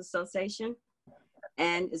Staff Association,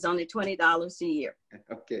 and it's only $20 a year.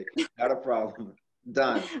 Okay, not a problem.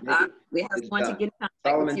 Done. We have one to get in contact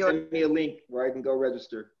Solomon, with your. send me a link where I can go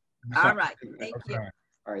register. All right, thank you.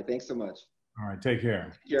 All right, thanks so much. All right, take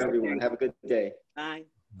care. Take care, everyone. Have a good day. Bye.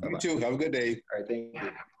 You too. Have a good day. All right, thank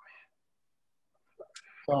you.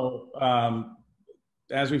 So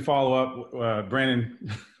as we follow up, Brandon,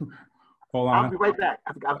 hold on. I'll be right back.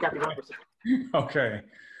 I've got the numbers. Okay,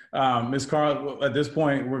 Ms. Carl. At this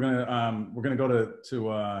point, we're gonna go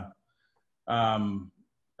to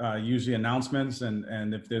usually announcements,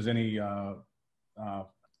 and if there's any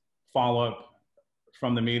follow up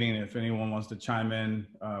from the meeting, if anyone wants to chime in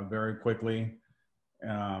very quickly.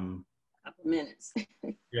 Couple minutes.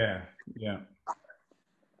 Yeah,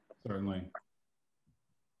 certainly.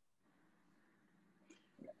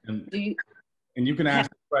 And you can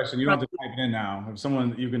ask a question. You don't have to type it in now. If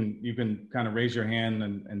someone, you can kind of raise your hand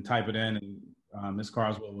and type it in, and Ms.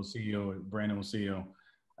 Carswell will see you, and Brandon will see you.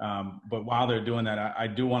 But while they're doing that, I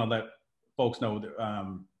do want to let folks know that,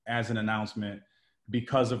 as an announcement,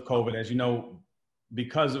 because of COVID, as you know,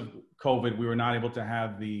 because of COVID, we were not able to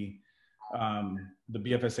have the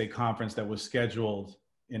BFSA conference that was scheduled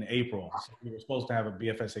in April. So we were supposed to have a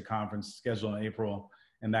BFSA conference scheduled in April,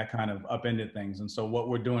 and that kind of upended things. And so what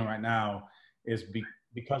we're doing right now is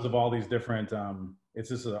because of all these different, it's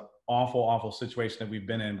just an awful, awful situation that we've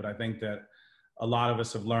been in. But I think that a lot of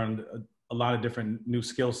us have learned a lot of different new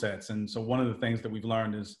skill sets. And so one of the things that we've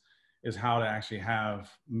learned is how to actually have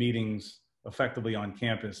meetings effectively on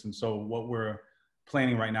campus. And so what we're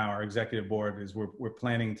planning right now, our executive board, is we're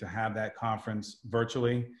planning to have that conference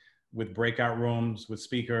virtually with breakout rooms, with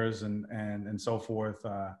speakers and so forth,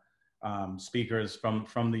 speakers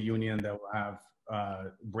from the union that will have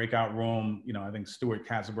breakout room. You know, I think Stuart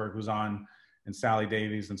Katzenberg, who's on, and Sally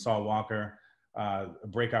Davies and Saul Walker, a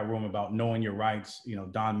breakout room about knowing your rights, you know,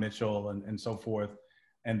 Don Mitchell and so forth.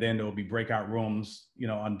 And then there will be breakout rooms, you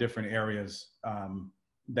know, on different areas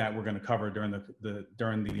that we're going to cover during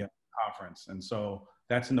the conference. And so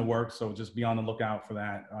that's in the works. So just be on the lookout for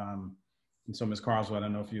that. And so Ms. Carswell, I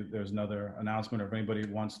don't know if there's another announcement or if anybody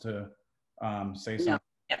wants to say something.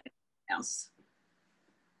 No, else.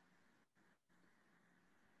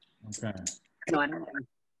 Okay. No, I don't know.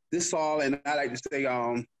 This is all, and I'd like to say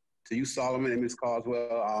to you, Solomon and Ms.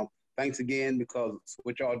 Carswell, thanks again, because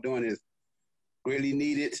what y'all doing is really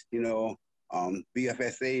needed. You know,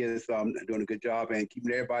 BFSA is doing a good job and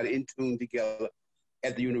keeping everybody in tune together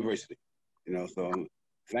at the university. You know, so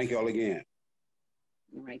thank you all again.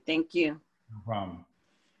 All right, thank you. No problem.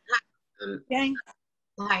 Okay.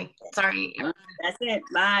 Hi, sorry. That's it.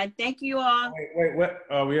 Bye. Thank you all. Wait,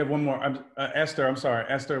 what? We have one more. Esther, I'm sorry.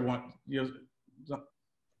 Esther,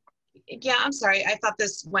 Yeah, I'm sorry. I thought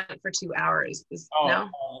this went for 2 hours.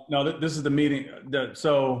 No, this is the meeting.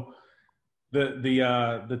 So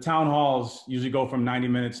the town halls usually go from 90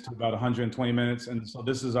 minutes to about 120 minutes. And so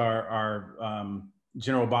this is our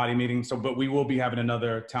general body meeting. So, but we will be having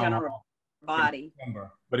another town hall body.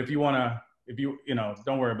 But if you want to, you know,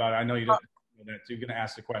 don't worry about it. I know you don't know that. So you're going to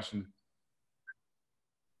ask the question.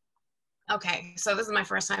 Okay, so this is my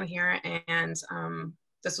first time here, and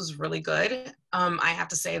this was really good. I have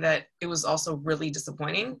to say that it was also really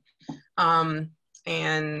disappointing. But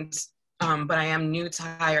I am new to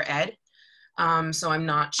higher ed, so I'm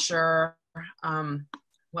not sure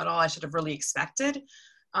what all I should have really expected.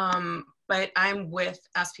 But I'm with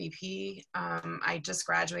SPP. I just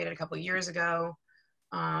graduated a couple of years ago,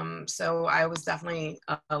 so I was definitely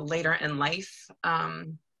a later in life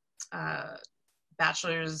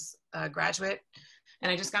bachelor's graduate,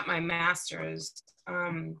 and I just got my master's.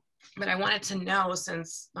 But I wanted to know,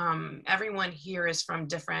 since everyone here is from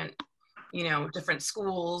different, you know, different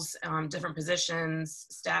schools, different positions,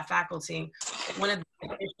 staff, faculty, one of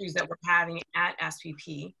the issues that we're having at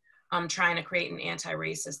SPP, trying to create an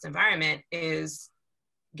anti-racist environment, is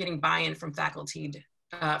getting buy-in from faculty,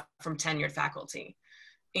 from tenured faculty.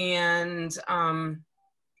 And,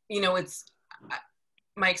 you know, it's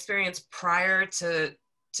my experience prior to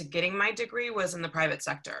getting my degree was in the private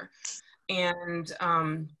sector. And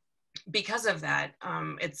because of that,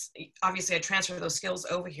 it's obviously I transfer those skills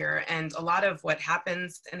over here, and a lot of what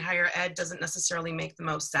happens in higher ed doesn't necessarily make the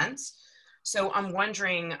most sense. So I'm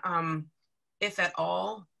wondering if at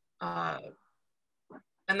all, and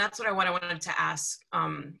that's what I wanted to ask, I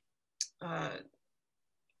want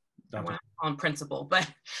to call him principal, but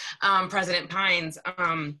President Pines,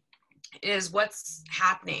 is what's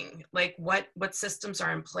happening, like what systems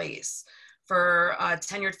are in place for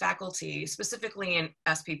tenured faculty, specifically in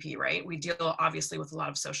SPP, right? We deal obviously with a lot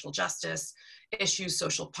of social justice issues,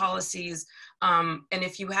 social policies. And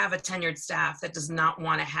if you have a tenured staff that does not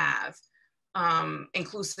want to have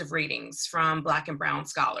inclusive ratings from Black and Brown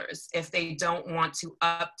scholars, if they don't want to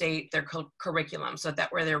update their curriculum so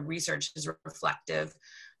that where their research is reflective,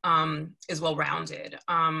 is well-rounded.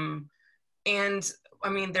 And I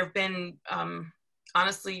mean, there've been,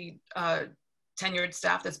 honestly, tenured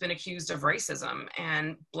staff that's been accused of racism,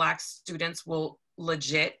 and Black students will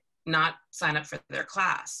legit not sign up for their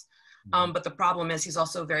class. But the problem is he's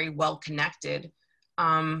also very well connected,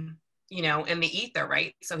 you know, in the ether,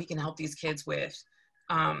 right? So he can help these kids with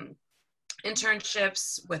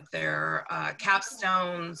internships, with their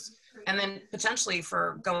capstones, and then potentially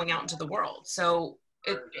for going out into the world. So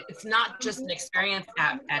it's not just an experience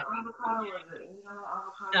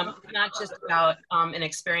not just about an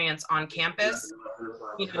experience on campus.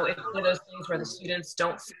 You know, it's one of those things where the students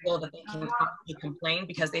don't feel that they can complain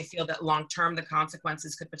because they feel that long-term the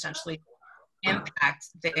consequences could potentially impact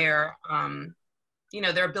their, you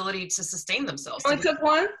know, their ability to sustain themselves. I took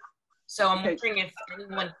one. So I'm wondering if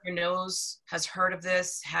anyone here has heard of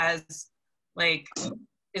this, has like,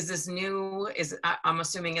 is this new? I'm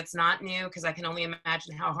assuming it's not new, because I can only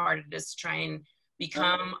imagine how hard it is to try and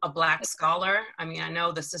become a Black scholar. I mean, I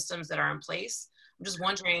know the systems that are in place. I'm just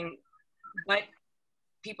wondering what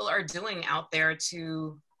people are doing out there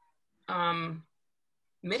to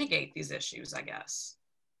mitigate these issues, I guess.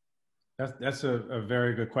 That's a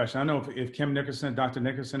very good question. I don't know if Kim Nickerson, Dr.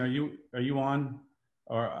 Nickerson, are you on?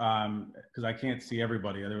 Or, because I can't see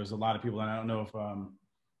everybody. There was a lot of people, and I don't know if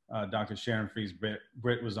Dr. Sharon Fries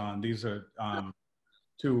Britt was on. These are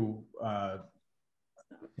two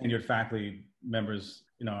tenured faculty members,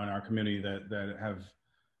 you know, in our community that have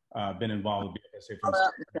been involved with BFSA,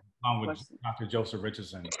 along with Dr. Joseph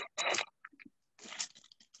Richardson.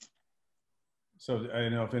 So I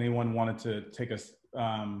don't know if anyone wanted to take us,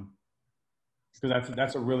 because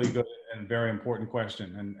that's a really good and very important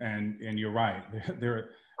question, and you're right.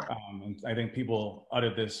 I think people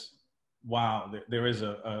uttered this. Wow, there is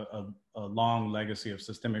a long legacy of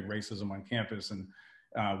systemic racism on campus, and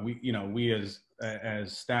we as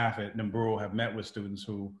staff at Nimburo have met with students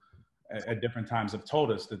who, at different times, have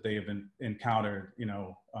told us that they have encountered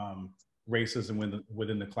racism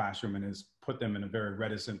within the classroom, and has put them in a very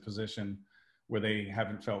reticent position where they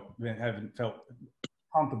haven't felt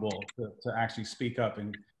comfortable to actually speak up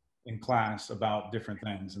in class about different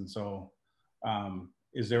things. And so,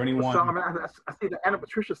 is there anyone? So, I see that Anna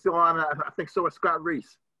Patricia's still on. I think so is Scott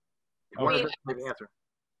Reese. Maybe answer.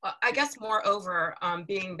 Well, I guess moreover,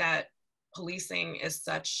 being that policing is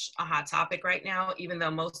such a hot topic right now, even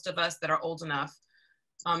though most of us that are old enough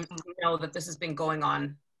know that this has been going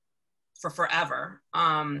on for forever.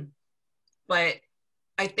 But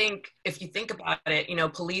I think if you think about it, you know,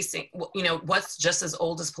 policing, you know, what's just as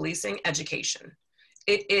old as policing? Education.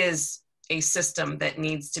 It is a system that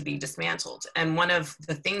needs to be dismantled. And one of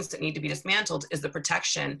the things that need to be dismantled is the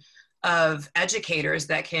protection of educators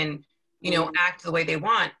that can, you know, act the way they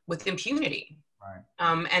want with impunity.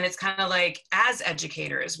 Right. And it's kind of like, as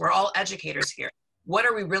educators, we're all educators here. What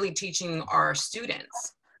are we really teaching our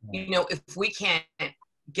students? Right. You know, if we can't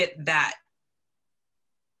get that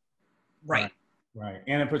right. Right.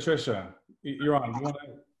 Anna Patricia, you're on. You want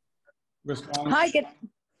to respond?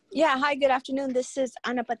 Hi, good afternoon. This is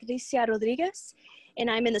Ana Patricia Rodriguez,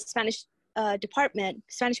 and I'm in the Spanish department,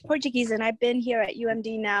 Spanish Portuguese, and I've been here at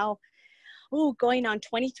UMD now, going on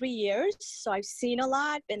 23 years. So I've seen a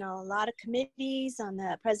lot, been on a lot of committees, on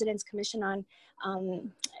the President's Commission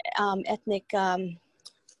on Ethnic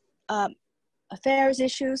Affairs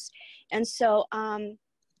issues. And so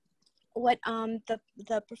what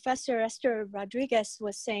the Professor Esther Rodriguez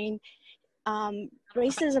was saying,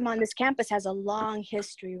 racism on this campus has a long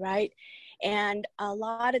history, right? And a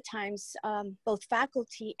lot of times, both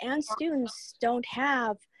faculty and students don't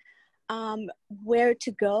have where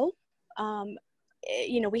to go.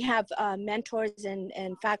 You know, we have mentors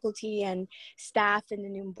and faculty and staff in the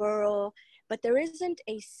Nimburo, but there isn't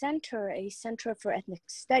a center for ethnic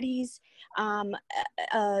studies,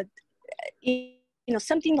 you know,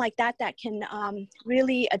 something like that can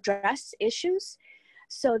really address issues.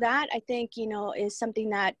 So that, I think, you know, is something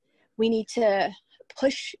that we need to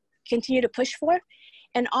continue to push for.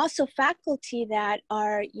 And also faculty that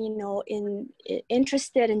are, you know,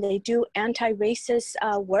 interested and they do anti-racist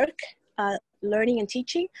work, learning and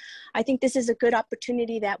teaching. I think this is a good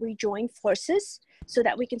opportunity that we join forces so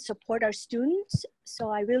that we can support our students. So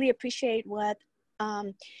I really appreciate what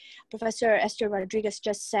Professor Esther Rodriguez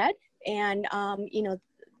just said. And, you know,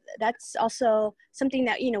 that's also something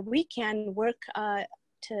that, we can work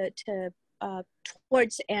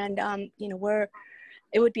towards, and,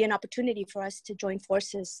 it would be an opportunity for us to join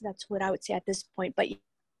forces. That's what I would say at this point. But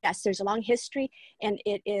yes, there's a long history, and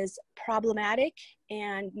it is problematic,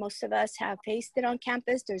 and most of us have faced it on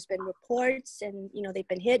campus. There's been reports, and they've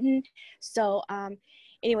been hidden. So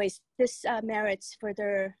anyways, this merits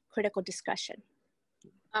further critical discussion.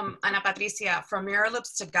 Ana Patricia, from your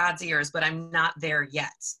lips to God's ears, but I'm not there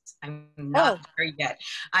yet. I'm not there yet.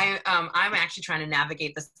 I'm actually trying to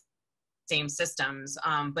navigate the same systems,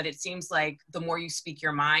 but it seems like the more you speak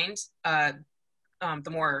your mind, the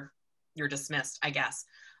more you're dismissed, I guess.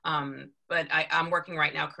 But I'm working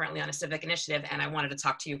right now currently on a civic initiative, and I wanted to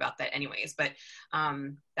talk to you about that anyways. But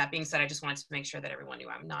that being said, I just wanted to make sure that everyone knew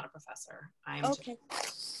I'm not a professor. Okay.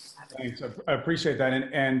 Thanks, I appreciate that.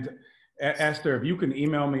 And Esther, if you can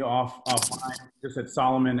email me offline, just at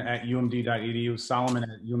solomon@umd.edu,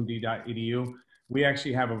 solomon@umd.edu. We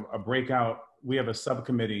actually have a breakout, we have a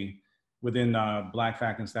subcommittee within Black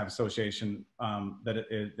Faculty and Staff Association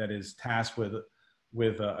that is tasked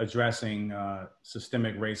with addressing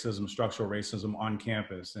systemic racism, structural racism on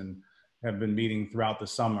campus, and have been meeting throughout the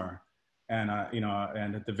summer. And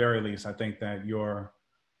and at the very least, I think that your,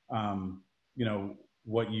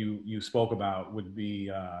 what you spoke about would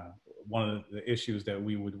be one of the issues that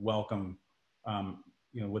we would welcome,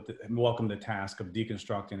 welcome the task of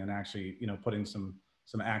deconstructing and actually, putting some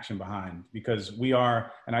action behind, because we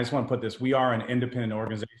are, and I just want to put this, we are an independent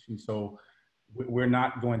organization. So we're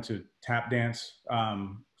not going to tap dance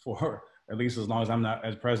for, at least as long as I'm not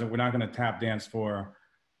as president, we're not going to tap dance for,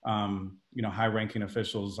 high ranking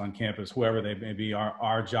officials on campus, whoever they may be.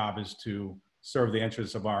 Our job is to serve the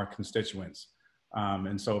interests of our constituents.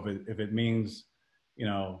 And so if it means,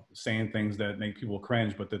 saying things that make people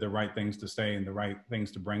cringe, but they're the right things to say and the right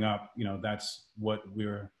things to bring up, that's what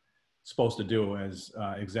we're supposed to do as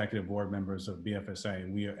executive board members of BFSA.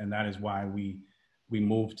 And that is why we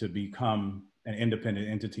moved to become an independent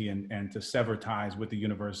entity and to sever ties with the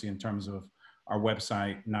university in terms of our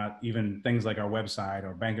website. Not even things like our website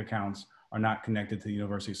or bank accounts are not connected to the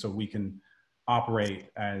university, so we can operate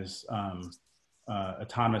as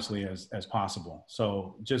autonomously as possible.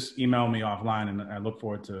 So just email me offline, and I look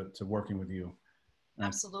forward to working with you.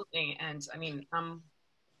 Absolutely. And I mean, I'm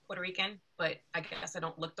Puerto Rican, but I guess I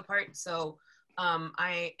don't look the part. So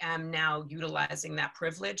I am now utilizing that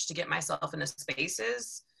privilege to get myself into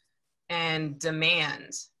spaces and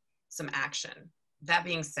demand some action. That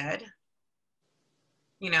being said,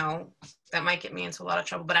 that might get me into a lot of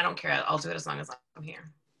trouble, but I don't care. I'll do it as long as I'm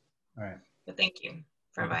here. All right. But thank you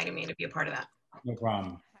for inviting me to be a part of that. No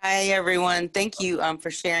problem. Hi, everyone. Thank you for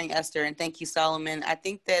sharing, Esther, and thank you, Solomon. I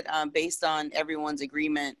think that based on everyone's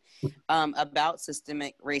agreement about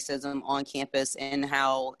systemic racism on campus and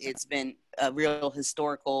how it's been a real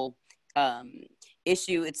historical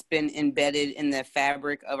issue, it's been embedded in the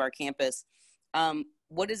fabric of our campus.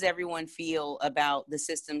 What does everyone feel about the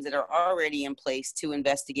systems that are already in place to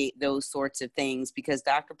investigate those sorts of things? Because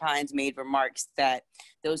Dr. Pines made remarks that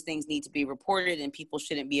those things need to be reported and people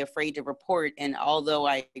shouldn't be afraid to report. And although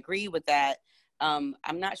I agree with that, I'm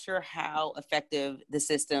not sure how effective the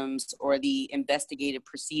systems or the investigative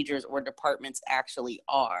procedures or departments actually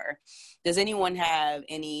are. Does anyone have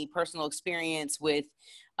any personal experience with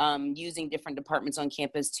using different departments on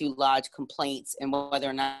campus to lodge complaints, and whether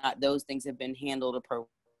or not those things have been handled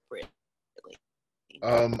appropriately?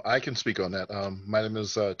 I can speak on that. My name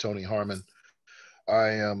is Tony Harmon. I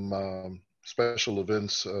am special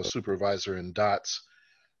events supervisor in DOTS,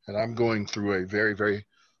 and I'm going through a very, very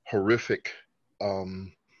horrific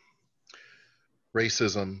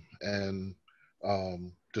racism and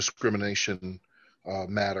discrimination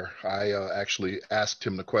matter. I actually asked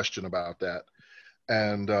him the question about that.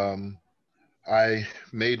 And I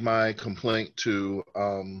made my complaint to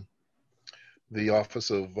the Office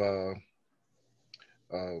of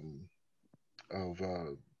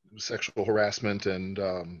Sexual Harassment and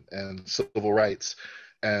Civil Rights,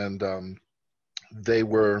 and they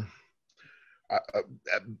were,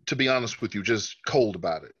 to be honest with you, just cold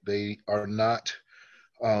about it. They are not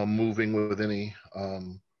moving with any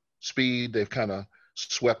speed. They've kind of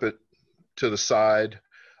swept it to the side.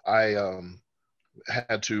 I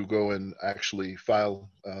had to go and actually file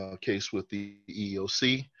a case with the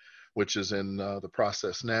EEOC, which is in the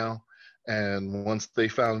process now. And once they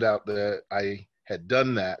found out that I had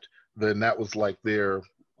done that, then that was like their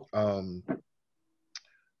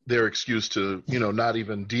excuse to, not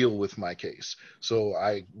even deal with my case. So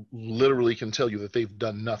I literally can tell you that they've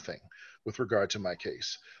done nothing with regard to my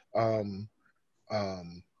case. The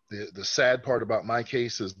sad part about my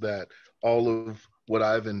case is that all of what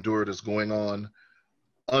I've endured is going on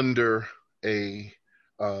under a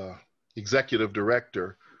executive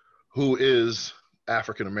director who is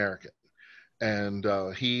African American. And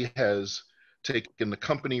he has taken the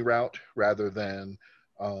company route rather than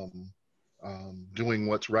doing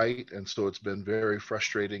what's right. And so it's been very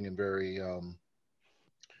frustrating and very,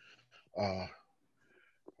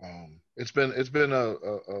 it's been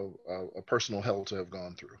a personal hell to have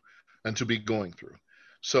gone through and to be going through.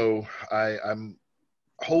 So I'm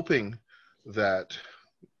hoping that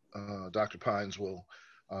Dr. Pines will,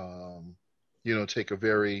 take a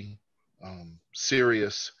very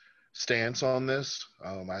serious stance on this.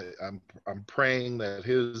 I'm praying that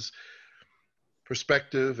his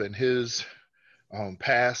perspective and his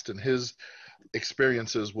past and his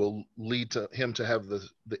experiences will lead to him to have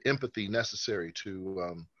the empathy necessary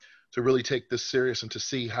to really take this serious and to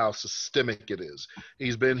see how systemic it is.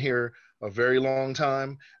 He's been here a very long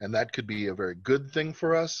time, and that could be a very good thing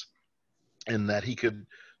for us, and that he could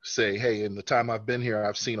say, hey, in the time I've been here,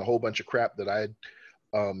 I've seen a whole bunch of crap that I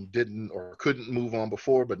didn't or couldn't move on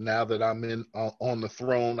before, but now that I'm on the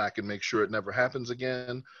throne, I can make sure it never happens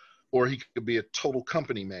again. Or he could be a total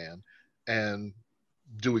company man and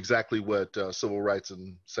do exactly what civil rights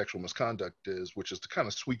and sexual misconduct is, which is to kind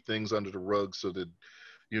of sweep things under the rug so that,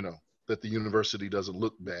 that the university doesn't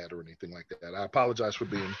look bad or anything like that. I apologize for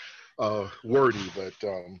being wordy, but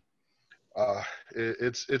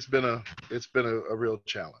it's been a real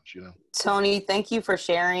challenge, Tony, thank you for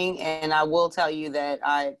sharing. And I will tell you that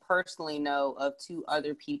I personally know of 2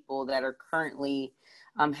 other people that are currently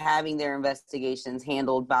having their investigations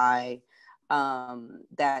handled by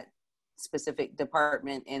that specific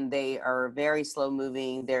department, and they are very slow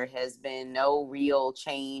moving. There has been no real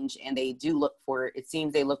change, and they do look for, it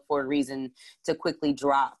seems they look for a reason to quickly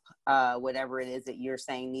drop whatever it is that you're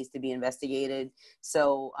saying needs to be investigated.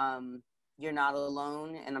 So you're not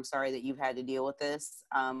alone, and I'm sorry that you've had to deal with this.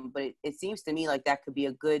 But it seems to me like that could be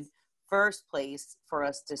a good first place for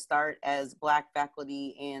us to start as Black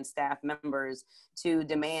faculty and staff members to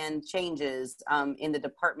demand changes in the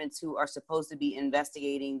departments who are supposed to be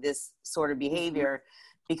investigating this sort of behavior,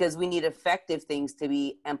 because we need effective things to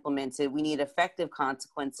be implemented. We need effective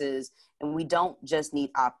consequences, and we don't just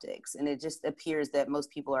need optics. And it just appears that most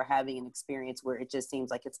people are having an experience where it just seems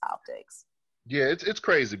like it's optics. Yeah, it's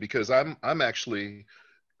crazy because I'm actually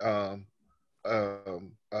an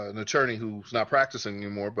attorney who's not practicing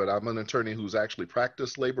anymore, but I'm an attorney who's actually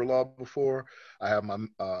practiced labor law before. I have my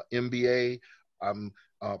MBA. I'm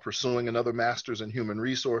pursuing another master's in human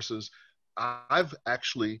resources. I've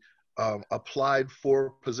actually applied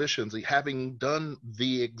for positions, having done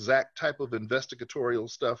the exact type of investigatorial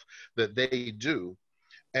stuff that they do.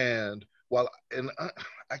 And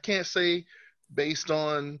I can't say based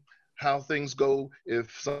on how things go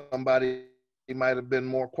if somebody might have been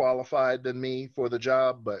more qualified than me for the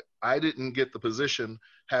job, but I didn't get the position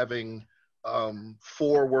having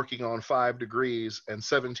 4 working on 5 degrees and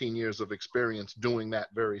 17 years of experience doing that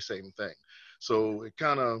very same thing. So it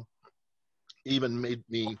kind of even made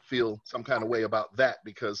me feel some kind of way about that,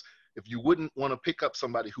 because if you wouldn't want to pick up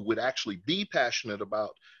somebody who would actually be passionate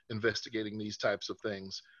about investigating these types of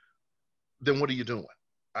things, then what are you doing?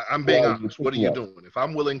 I'm being honest. What are you doing? If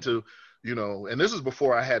I'm willing to, and this is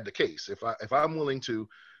before I had the case. If I'm willing to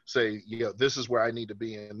say, yeah, this is where I need to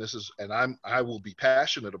be, and I will be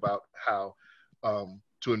passionate about how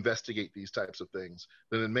to investigate these types of things,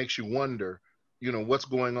 then it makes you wonder, what's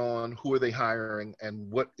going on, who are they hiring, and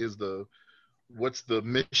what's the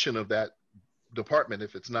mission of that department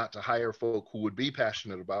if it's not to hire folk who would be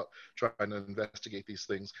passionate about trying to investigate these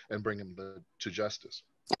things and bring them to justice.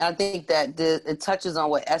 I think that it touches on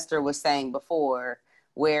what Esther was saying before,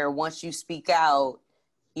 where once you speak out,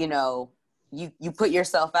 you put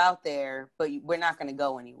yourself out there, but we're not going to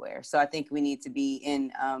go anywhere. So I think we need to be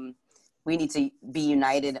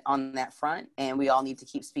united on that front, and we all need to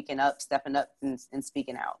keep speaking up, stepping up, and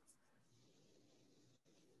speaking out.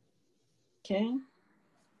 Okay.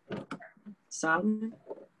 Solomon?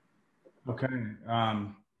 Okay.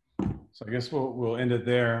 So I guess we'll end it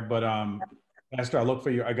there, but Esther,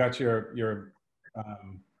 I got your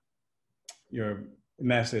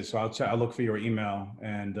message, so I'll look for your email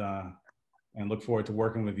and look forward to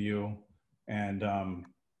working with you and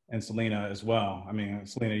Selena as well. I mean,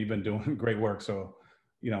 Selena, you've been doing great work, so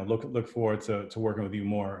look forward to working with you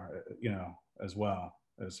more, as well.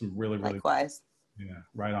 There's some really likewise. Yeah,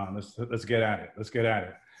 right on. Let's get at it. Let's get at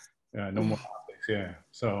it. No more politics. Yeah.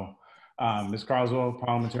 So, Ms. Carswell,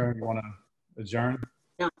 parliamentarian, you want to adjourn?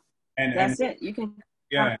 Yeah. That's it. You can.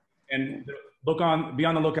 Yeah, and be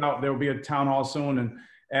on the lookout. There will be a town hall soon, and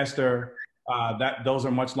Esther those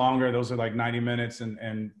are much longer. Those are like 90 minutes,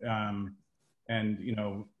 and you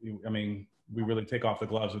know, I mean, we really take off the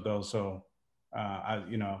gloves with those. So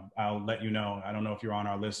I'll let you know. I don't know if you're on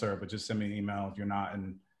our listserv, but just send me an email if you're not,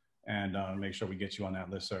 and make sure we get you on that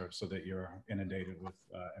listserv so that you're inundated with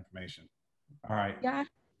information. All right. Yeah.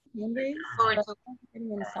 Monday.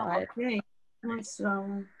 Anyone saw it. Okay.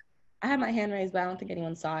 So I had my hand raised, but I don't think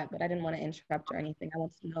anyone saw it, but I didn't want to interrupt or anything. I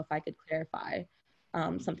wanted to know if I could clarify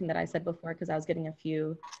something that I said before, because I was getting a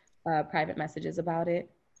few private messages about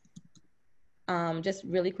it. Just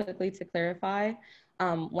really quickly to clarify,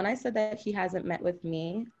 when I said that he hasn't met with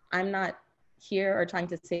me, I'm not here or trying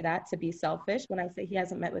to say that to be selfish. When I say he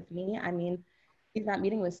hasn't met with me, I mean, he's not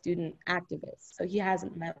meeting with student activists. So he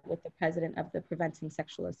hasn't met with the president of the Preventing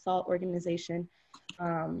Sexual Assault organization,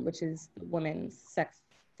 which is the Women's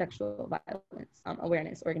Sexual Violence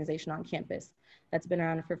Awareness Organization on campus that's been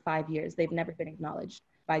around for 5 years. They've never been acknowledged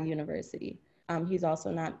by the university. He's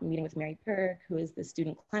also not meeting with Mary Perk, who is the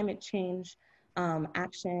Student Climate Change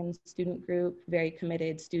Action student group, very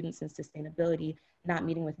committed students in sustainability, not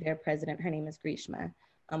meeting with their president. Her name is Grishma.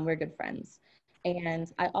 We're good friends.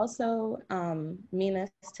 And I also mean this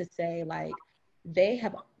to say, like, they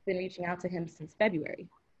have been reaching out to him since February.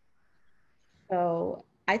 So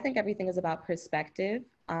I think everything is about perspective.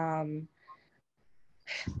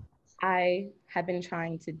 I have been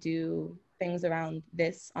trying to do things around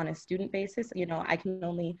this on a student basis. You know, I can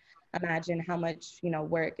only imagine how much, you know,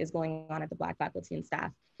 work is going on at the Black faculty and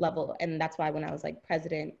staff level. And that's why when I was like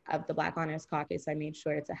president of the Black Honors Caucus, I made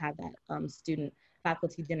sure to have that student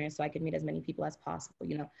faculty dinner so I could meet as many people as possible.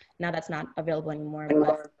 You know, now that's not available anymore,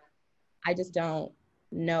 but I just don't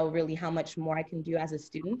know really how much more I can do as a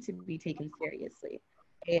student to be taken seriously.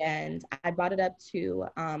 And I brought it up to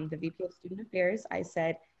the VP of Student Affairs. I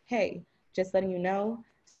said, hey, just letting you know,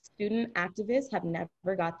 student activists have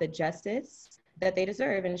never got the justice that they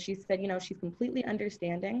deserve. And she said, you know, she's completely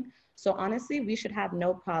understanding. So honestly, we should have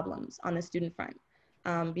no problems on the student front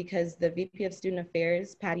because the VP of Student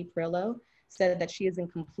Affairs, Patty Perillo, said that she is in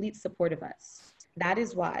complete support of us. That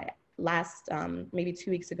is why last, maybe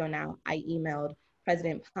 2 weeks ago now, I emailed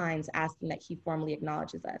President Pines asking that he formally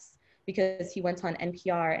acknowledges us, because he went on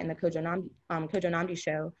NPR and the Kojo Nnamdi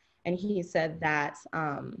show, and he said that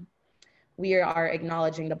we are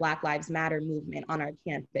acknowledging the Black Lives Matter movement on our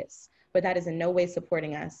campus, but that is in no way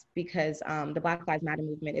supporting us, because the Black Lives Matter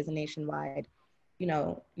movement is a nationwide, you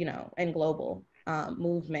know, and global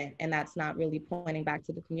movement, and that's not really pointing back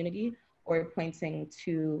to the community or pointing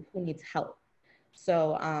to who needs help.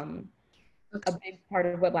 So a big part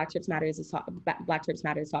of what Black Trips Matter is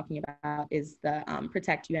talking about is the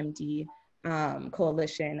Protect UMD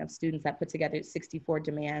coalition of students that put together 64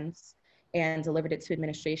 demands and delivered it to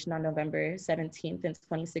administration on November 17th in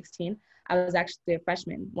 2016. I was actually a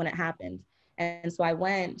freshman when it happened. And so I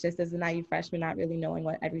went just as a naive freshman, not really knowing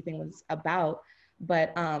what everything was about.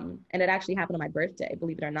 But, and it actually happened on my birthday,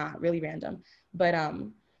 believe it or not, really random. But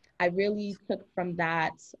I really took from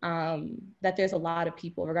that, that there's a lot of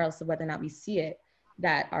people, regardless of whether or not we see it,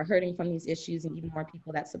 that are hurting from these issues, and even more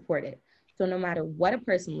people that support it. So no matter what a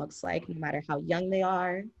person looks like, no matter how young they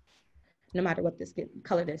are, no matter what the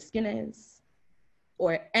color their skin is,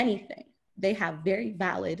 or anything, they have very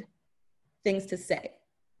valid things to say.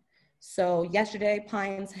 So yesterday,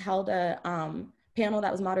 Pines held a panel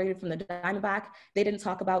that was moderated from the Diamondback. They didn't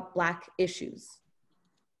talk about Black issues.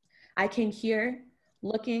 I came here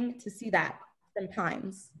looking to see that from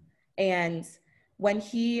Pines. And when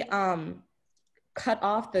he cut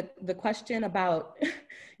off the question about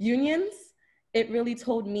unions, it really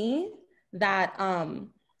told me that,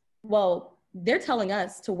 well, they're telling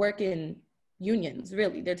us to work in unions,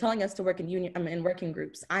 really. They're telling us to work in working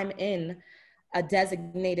groups. I'm in a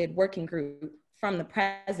designated working group from the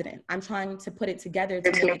president. I'm trying to put it together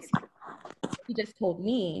to make it. He just told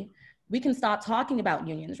me, we can stop talking about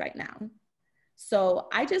unions right now. So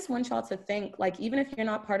I just want y'all to think, like, even if you're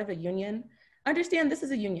not part of a union, understand this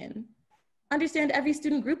is a union. Understand every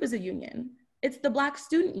student group is a union. It's the Black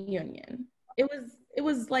Student Union. It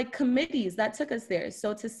was like committees that took us there.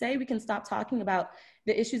 So to say we can stop talking about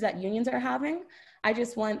the issues that unions are having, I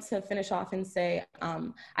just want to finish off and say,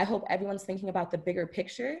 I hope everyone's thinking about the bigger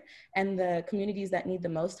picture and the communities that need the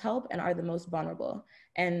most help and are the most vulnerable.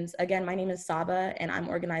 And again, my name is Saba, and I'm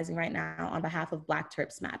organizing right now on behalf of Black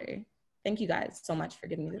Terps Matter. Thank you guys so much for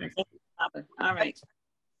giving me the message. All right.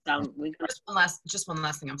 So just one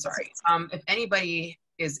last thing, I'm sorry. If anybody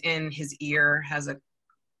is in his ear, has a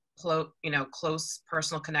close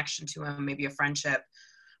personal connection to him, maybe a friendship,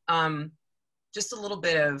 just a little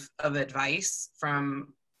bit of advice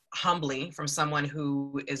from humbly from someone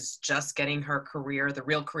who is just getting her career, the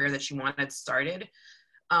real career that she wanted started.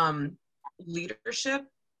 Leadership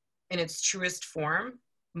in its truest form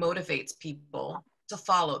motivates people to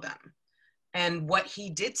follow them. And what he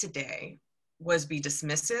did today was be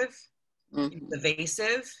dismissive,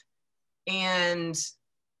 evasive, and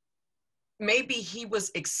maybe he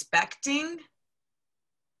was expecting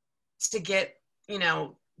to get, you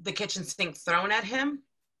know, the kitchen sink thrown at him.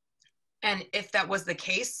 And if that was the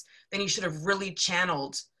case, then he should have really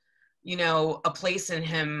channeled, you know, a place in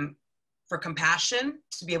him for compassion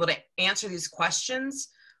to be able to answer these questions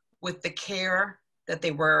with the care that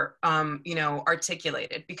they were, you know,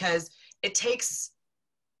 articulated, because it takes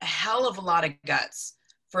a hell of a lot of guts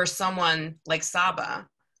for someone like Saba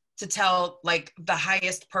to tell like the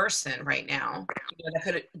highest person right now, you know, that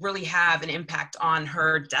could really have an impact on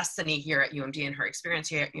her destiny here at UMD and her experience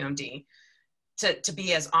here at UMD, to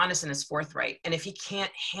be as honest and as forthright. And if he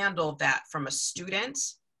can't handle that from a student,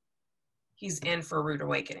 he's in for a rude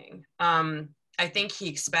awakening. I think he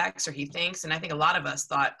expects, or he thinks, and I think a lot of us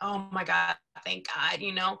thought, oh my God, thank God,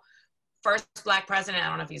 you know, first Black president, I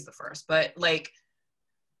don't know if he's the first, but like,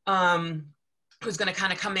 who's going to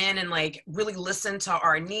kind of come in and like really listen to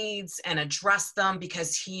our needs and address them,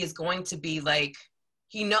 because he is going to be like,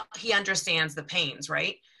 he understands the pains,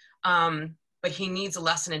 right? But he needs a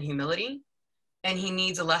lesson in humility, and he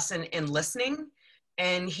needs a lesson in listening,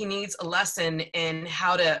 and he needs a lesson in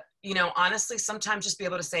how to, you know, honestly, sometimes just be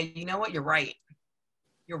able to say, you know what, you're right.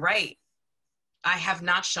 You're right. I have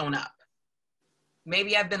not shown up.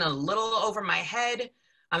 Maybe I've been a little over my head.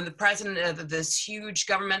 I'm the president of this huge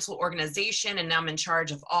governmental organization, and now I'm in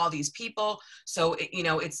charge of all these people. So, you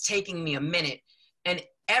know, it's taking me a minute. And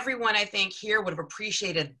everyone, I think, here would have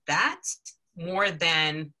appreciated that more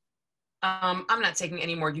than, I'm not taking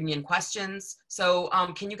any more union questions. So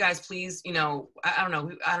can you guys please, you know, I don't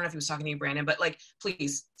know if he was talking to you, Brandon, but like,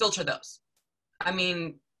 please filter those. I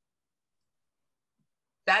mean,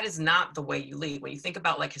 that is not the way you lead. When you think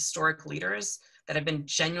about like historic leaders that have been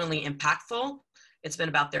genuinely impactful, it's been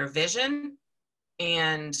about their vision.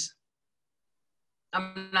 And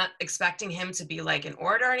I'm not expecting him to be like an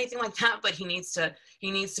orator or anything like that, but he needs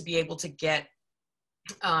to be able to get,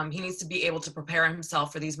 he needs to be able to prepare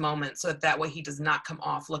himself for these moments, so that way he does not come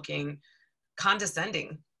off looking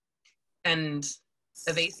condescending and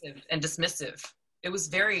evasive and dismissive. It was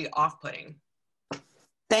very off-putting.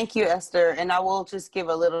 Thank you, Esther. And I will just give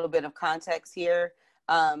a little bit of context here.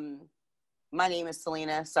 My name is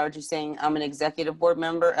Selena Sarji Singh. I'm an executive board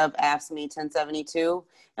member of AFSCME 1072,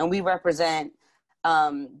 and we represent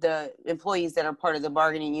the employees that are part of the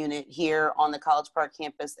bargaining unit here on the College Park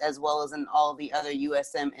campus, as well as in all the other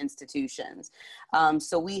USM institutions.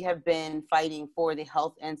 So we have been fighting for the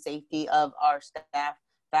health and safety of our staff,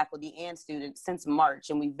 faculty, and students since March,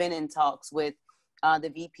 and we've been in talks with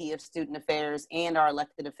the VP of Student Affairs and our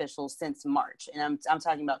elected officials since March. And I'm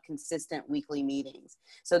talking about consistent weekly meetings.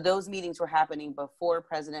 So those meetings were happening before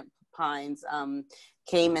President Pines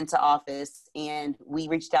came into office, and we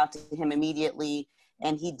reached out to him immediately,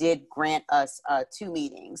 and he did grant us 2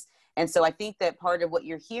 meetings. And so I think that part of what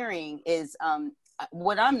you're hearing is,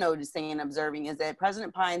 what I'm noticing and observing is that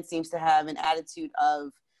President Pines seems to have an attitude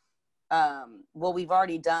of, well, we've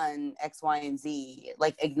already done X, Y, and Z,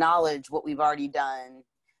 like acknowledge what we've already done.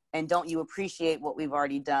 And don't you appreciate what we've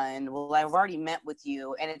already done? Well, I've already met with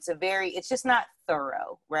you. And it's just not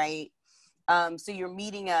thorough, right? So you're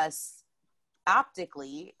meeting us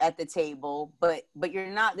optically at the table, but you're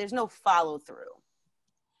not, there's no follow through.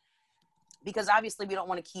 Because obviously we don't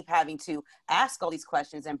want to keep having to ask all these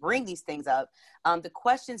questions and bring these things up. The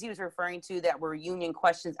questions he was referring to that were union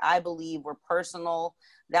questions, I believe were personal.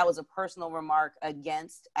 That was a personal remark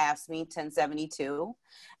against AFSCME 1072.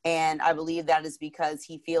 And I believe that is because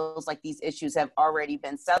he feels like these issues have already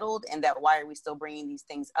been settled, and that why are we still bringing these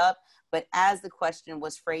things up? But as the question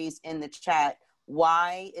was phrased in the chat,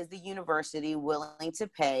 why is the university willing to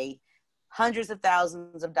pay hundreds of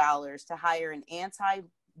thousands of dollars to hire an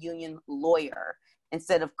anti-union lawyer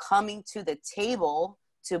instead of coming to the table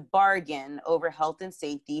to bargain over health and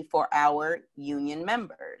safety for our union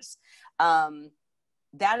members?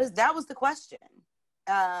 That was the question.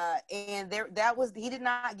 And he did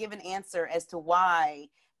not give an answer as to why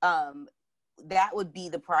that would be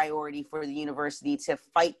the priority for the university, to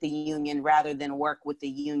fight the union rather than work with the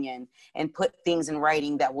union and put things in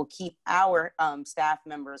writing that will keep our staff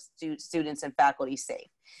members, students, and faculty safe.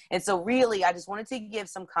 And so really, I just wanted to give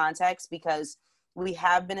some context, because we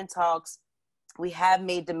have been in talks, we have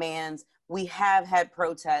made demands, we have had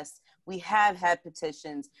protests, we have had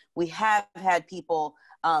petitions, we have had people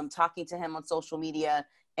talking to him on social media,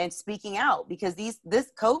 and speaking out, because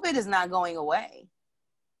this COVID is not going away.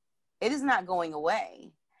 It is not going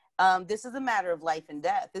away. This is a matter of life and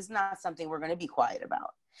death. This is not something we're going to be quiet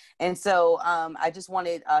about. And so I just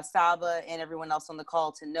wanted Saba and everyone else on the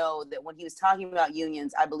call to know that when he was talking about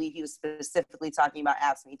unions, I believe he was specifically talking about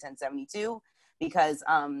AFSCME 1072, because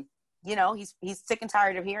you know, he's sick and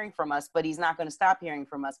tired of hearing from us, but he's not going to stop hearing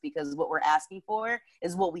from us, because what we're asking for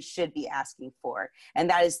is what we should be asking for. And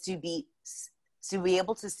that is to be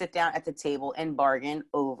able to sit down at the table and bargain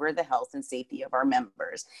over the health and safety of our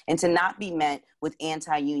members, and to not be met with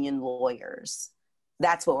anti-union lawyers.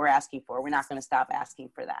 That's what we're asking for. We're not going to stop asking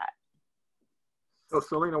for that. So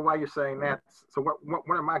Selena, while you're saying that, so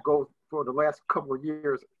one of my goals for the last couple of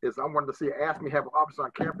years is I wanted to see AFSCME have an office on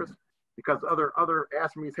campus, because other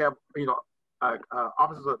AFSCMEs have, you know,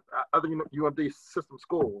 offices of other UMD system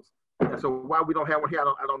schools. And so why we don't have one here,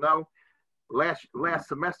 I don't know. Last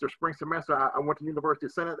semester, spring semester, I went to University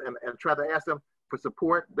Senate and tried to ask them for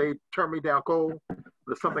support. They turned me down cold.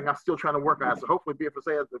 It's something I'm still trying to work on. So hopefully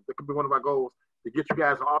BFSA, that could be one of my goals, to get you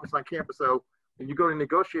guys an office on campus. So when you go to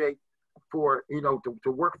negotiate for, you know,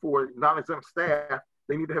 to work for non-exempt staff,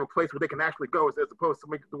 they need to have a place where they can actually go, as opposed to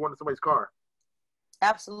going to somebody's car.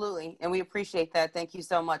 Absolutely. And we appreciate that. Thank you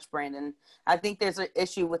so much, Brandon. I think there's an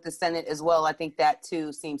issue with the Senate as well. I think that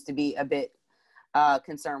too seems to be a bit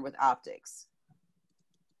concerned with optics.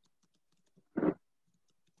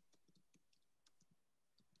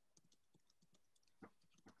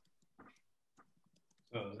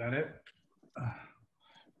 So is that it?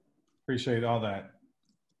 Appreciate all that.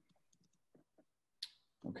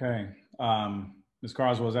 Okay. Ms.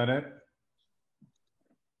 Carswell, is that it?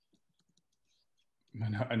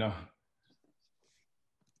 I know.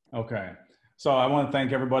 Okay. So I want to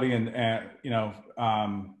thank everybody, and you know,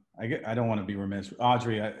 I don't want to be remiss.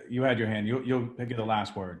 Audrey, you had your hand. You'll get the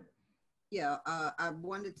last word. Yeah, I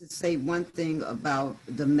wanted to say one thing about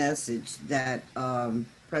the message that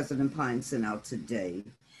President Pine sent out today.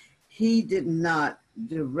 He did not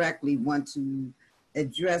directly want to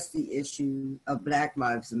address the issue of Black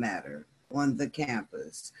Lives Matter on the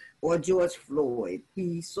campus or George Floyd.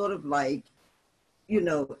 He sort of like, you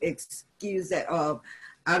know, excuse that,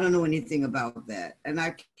 I don't know anything about that. And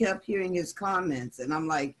I kept hearing his comments, and I'm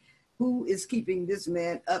like, who is keeping this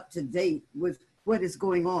man up to date with what is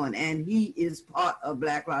going on? And he is part of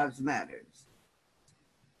Black Lives Matters.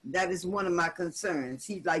 That is one of my concerns.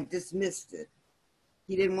 He like dismissed it.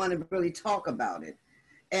 He didn't want to really talk about it.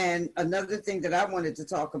 And another thing that I wanted to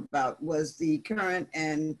talk about was the current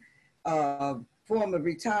and former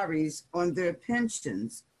retirees on their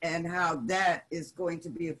pensions, and how that is going to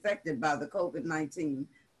be affected by the COVID-19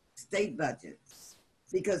 state budgets.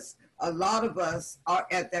 Because a lot of us are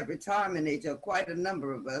at that retirement age, or quite a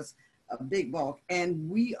number of us, a big bulk, and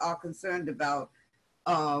we are concerned about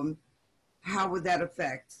how would that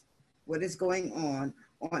affect what is going on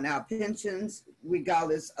our pensions,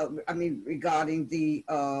 regardless of, regarding the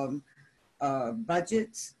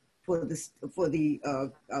budgets for the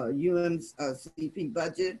UM's CP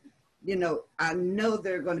budget. You know, I know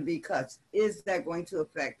there are going to be cuts. Is that going to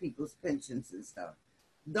affect people's pensions and stuff?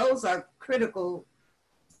 Those are critical,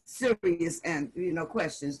 serious, and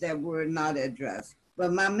questions that were not addressed.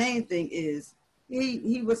 But my main thing is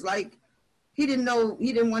he was like, he didn't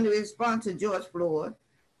want to respond to George Floyd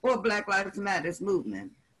or Black Lives Matters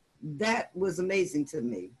movement. That was amazing to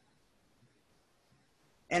me.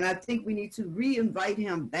 And I think we need to re-invite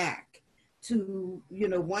him back to,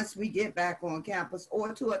 once we get back on campus,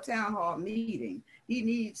 or to a town hall meeting. He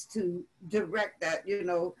needs to direct that,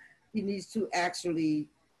 he needs to actually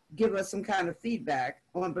give us some kind of feedback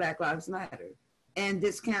on Black Lives Matter and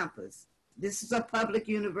this campus. This is a public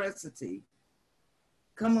university.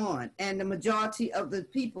 Come on. And the majority of the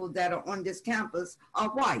people that are on this campus are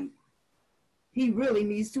white. He really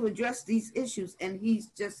needs to address these issues, and he's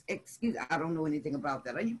just, I don't know anything about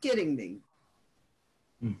that. Are you kidding me?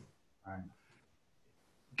 All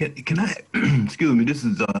right. Can I, excuse me, this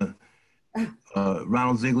is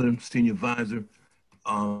Ronald Ziegler, Senior Advisor.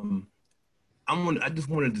 I just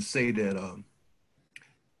wanted to say that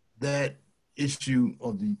that issue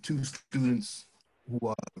of the two students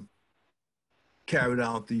who carried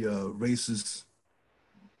out the racist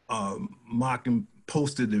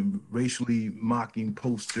posted the racially mocking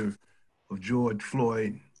poster of George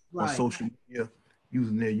Floyd on social media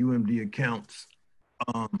using their UMD accounts.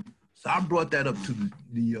 So I brought that up to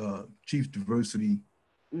the Chief Diversity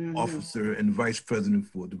Officer and the Vice President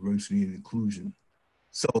for Diversity and Inclusion.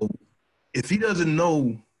 So if he doesn't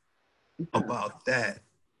know about that,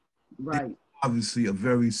 it's obviously a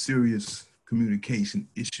very serious communication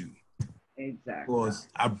issue. Exactly. Because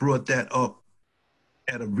I brought that up,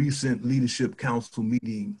 at a recent leadership council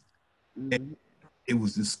meeting, and it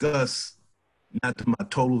was discussed, not to my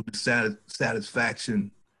total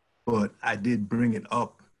satisfaction, but I did bring it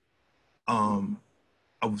up.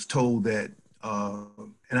 I was told that,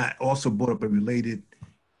 and I also brought up a related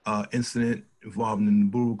incident involving the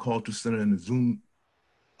Naburu Cultural Center and the Zoom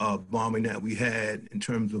bombing that we had in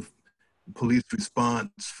terms of police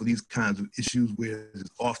response for these kinds of issues where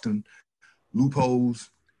there's often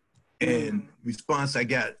loopholes. And response I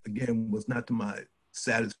got, again, was not to my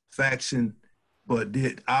satisfaction, but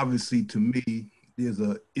did obviously to me, there's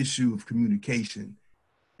an issue of communication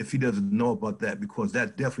if he doesn't know about that, because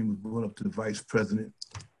that definitely was brought up to the Vice President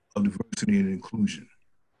of Diversity and Inclusion.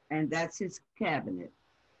 And that's his cabinet.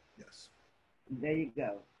 Yes. There you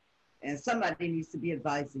go. And somebody needs to be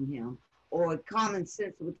advising him, or common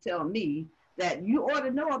sense would tell me that you ought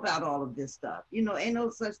to know about all of this stuff. You know, ain't no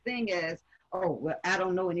such thing as, oh, well, I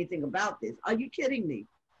don't know anything about this. Are you kidding me?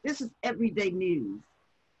 This is everyday news.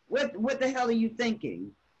 What the hell are you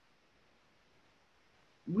thinking?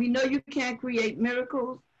 We know you can't create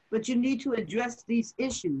miracles, but you need to address these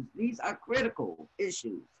issues. These are critical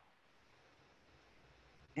issues.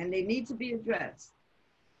 And they need to be addressed.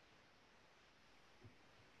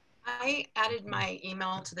 I added my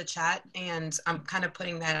email to the chat, and I'm kind of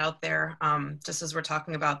putting that out there just as we're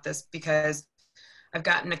talking about this, because I've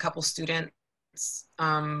gotten a couple students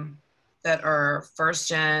that are first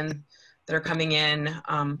gen that are coming in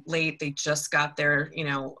late. They just got their,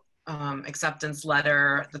 acceptance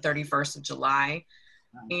letter the 31st of July.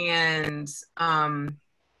 And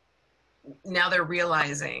now they're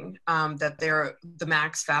realizing that the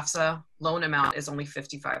max FAFSA loan amount is only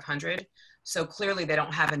 $5,500. So clearly they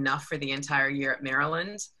don't have enough for the entire year at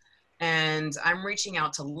Maryland. And I'm reaching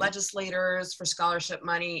out to legislators for scholarship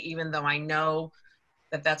money, even though I know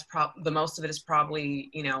that the most of it is probably,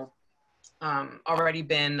 already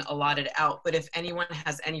been allotted out. But if anyone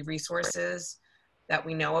has any resources that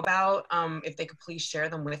we know about, if they could please share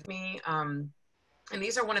them with me. And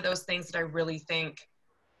these are one of those things that I really think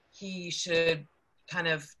he should kind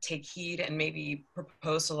of take heed and maybe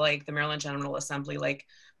propose to, like, the Maryland General Assembly. Like,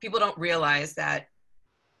 people don't realize that,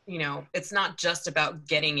 it's not just about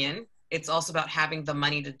getting in, it's also about having the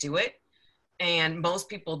money to do it. And most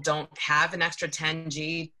people don't have an extra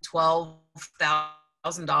 $10,000,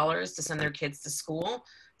 $12,000 to send their kids to school.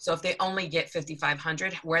 So if they only get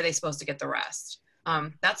 $5,500, where are they supposed to get the rest?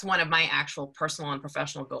 That's one of my actual personal and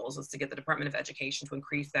professional goals, is to get the Department of Education to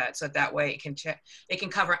increase that, so that way it can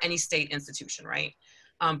cover any state institution, right?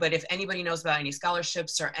 But if anybody knows about any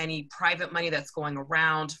scholarships or any private money that's going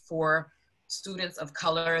around for students of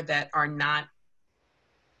color that are not,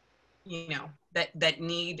 that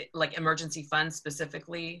need, like, emergency funds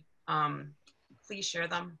specifically, please share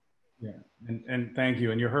them. Yeah, and thank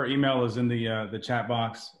you. And her email is in the chat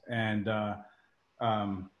box, and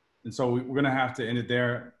so we're going to have to end it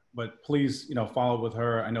there. But please, follow up with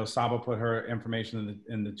her. I know Saba put her information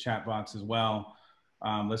in the chat box as well.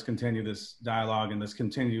 Let's continue this dialogue, and let's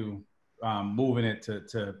continue moving it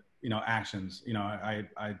to actions. I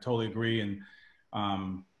totally agree. And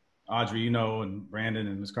Audrey, and Brandon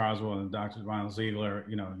and Ms. Carswell and Dr. Ronald Ziegler,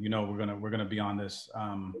 we're gonna be on this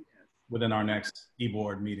within our next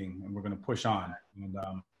e-board meeting, and we're gonna push on. And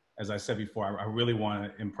as I said before, I really want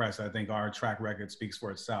to impress. I think our track record speaks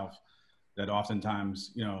for itself. That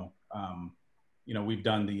oftentimes, we've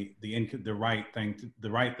done the right thing.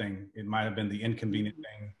 It might have been the inconvenient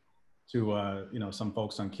thing to some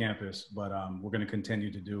folks on campus, but we're going to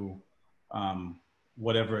continue to do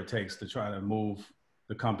whatever it takes to try to move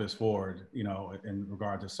the compass forward. In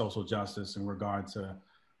regard to social justice, in regard to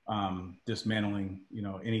dismantling,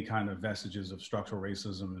 any kind of vestiges of structural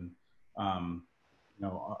racism, and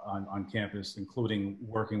on campus, including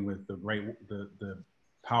working with the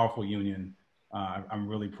powerful union. I'm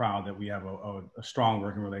really proud that we have a strong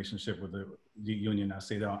working relationship with the union. I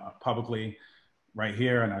say that publicly right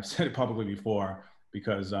here, and I've said it publicly before,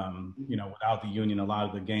 because without the union, a lot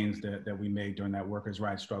of the gains that we made during that workers'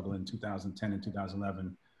 rights struggle in 2010 and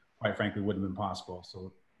 2011, quite frankly, wouldn't have been possible.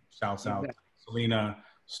 So shouts out to Selena,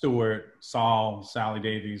 Stewart, Saul, Sally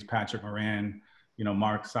Davies, Patrick Moran,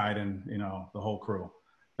 Mark Seiden, the whole crew.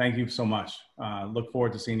 Thank you so much. Look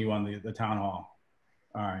forward to seeing you on the town hall.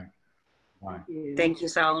 All right. Bye. Thank you,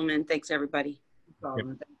 Solomon. Thanks, everybody.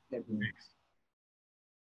 Solomon. Thanks, everyone. Thanks.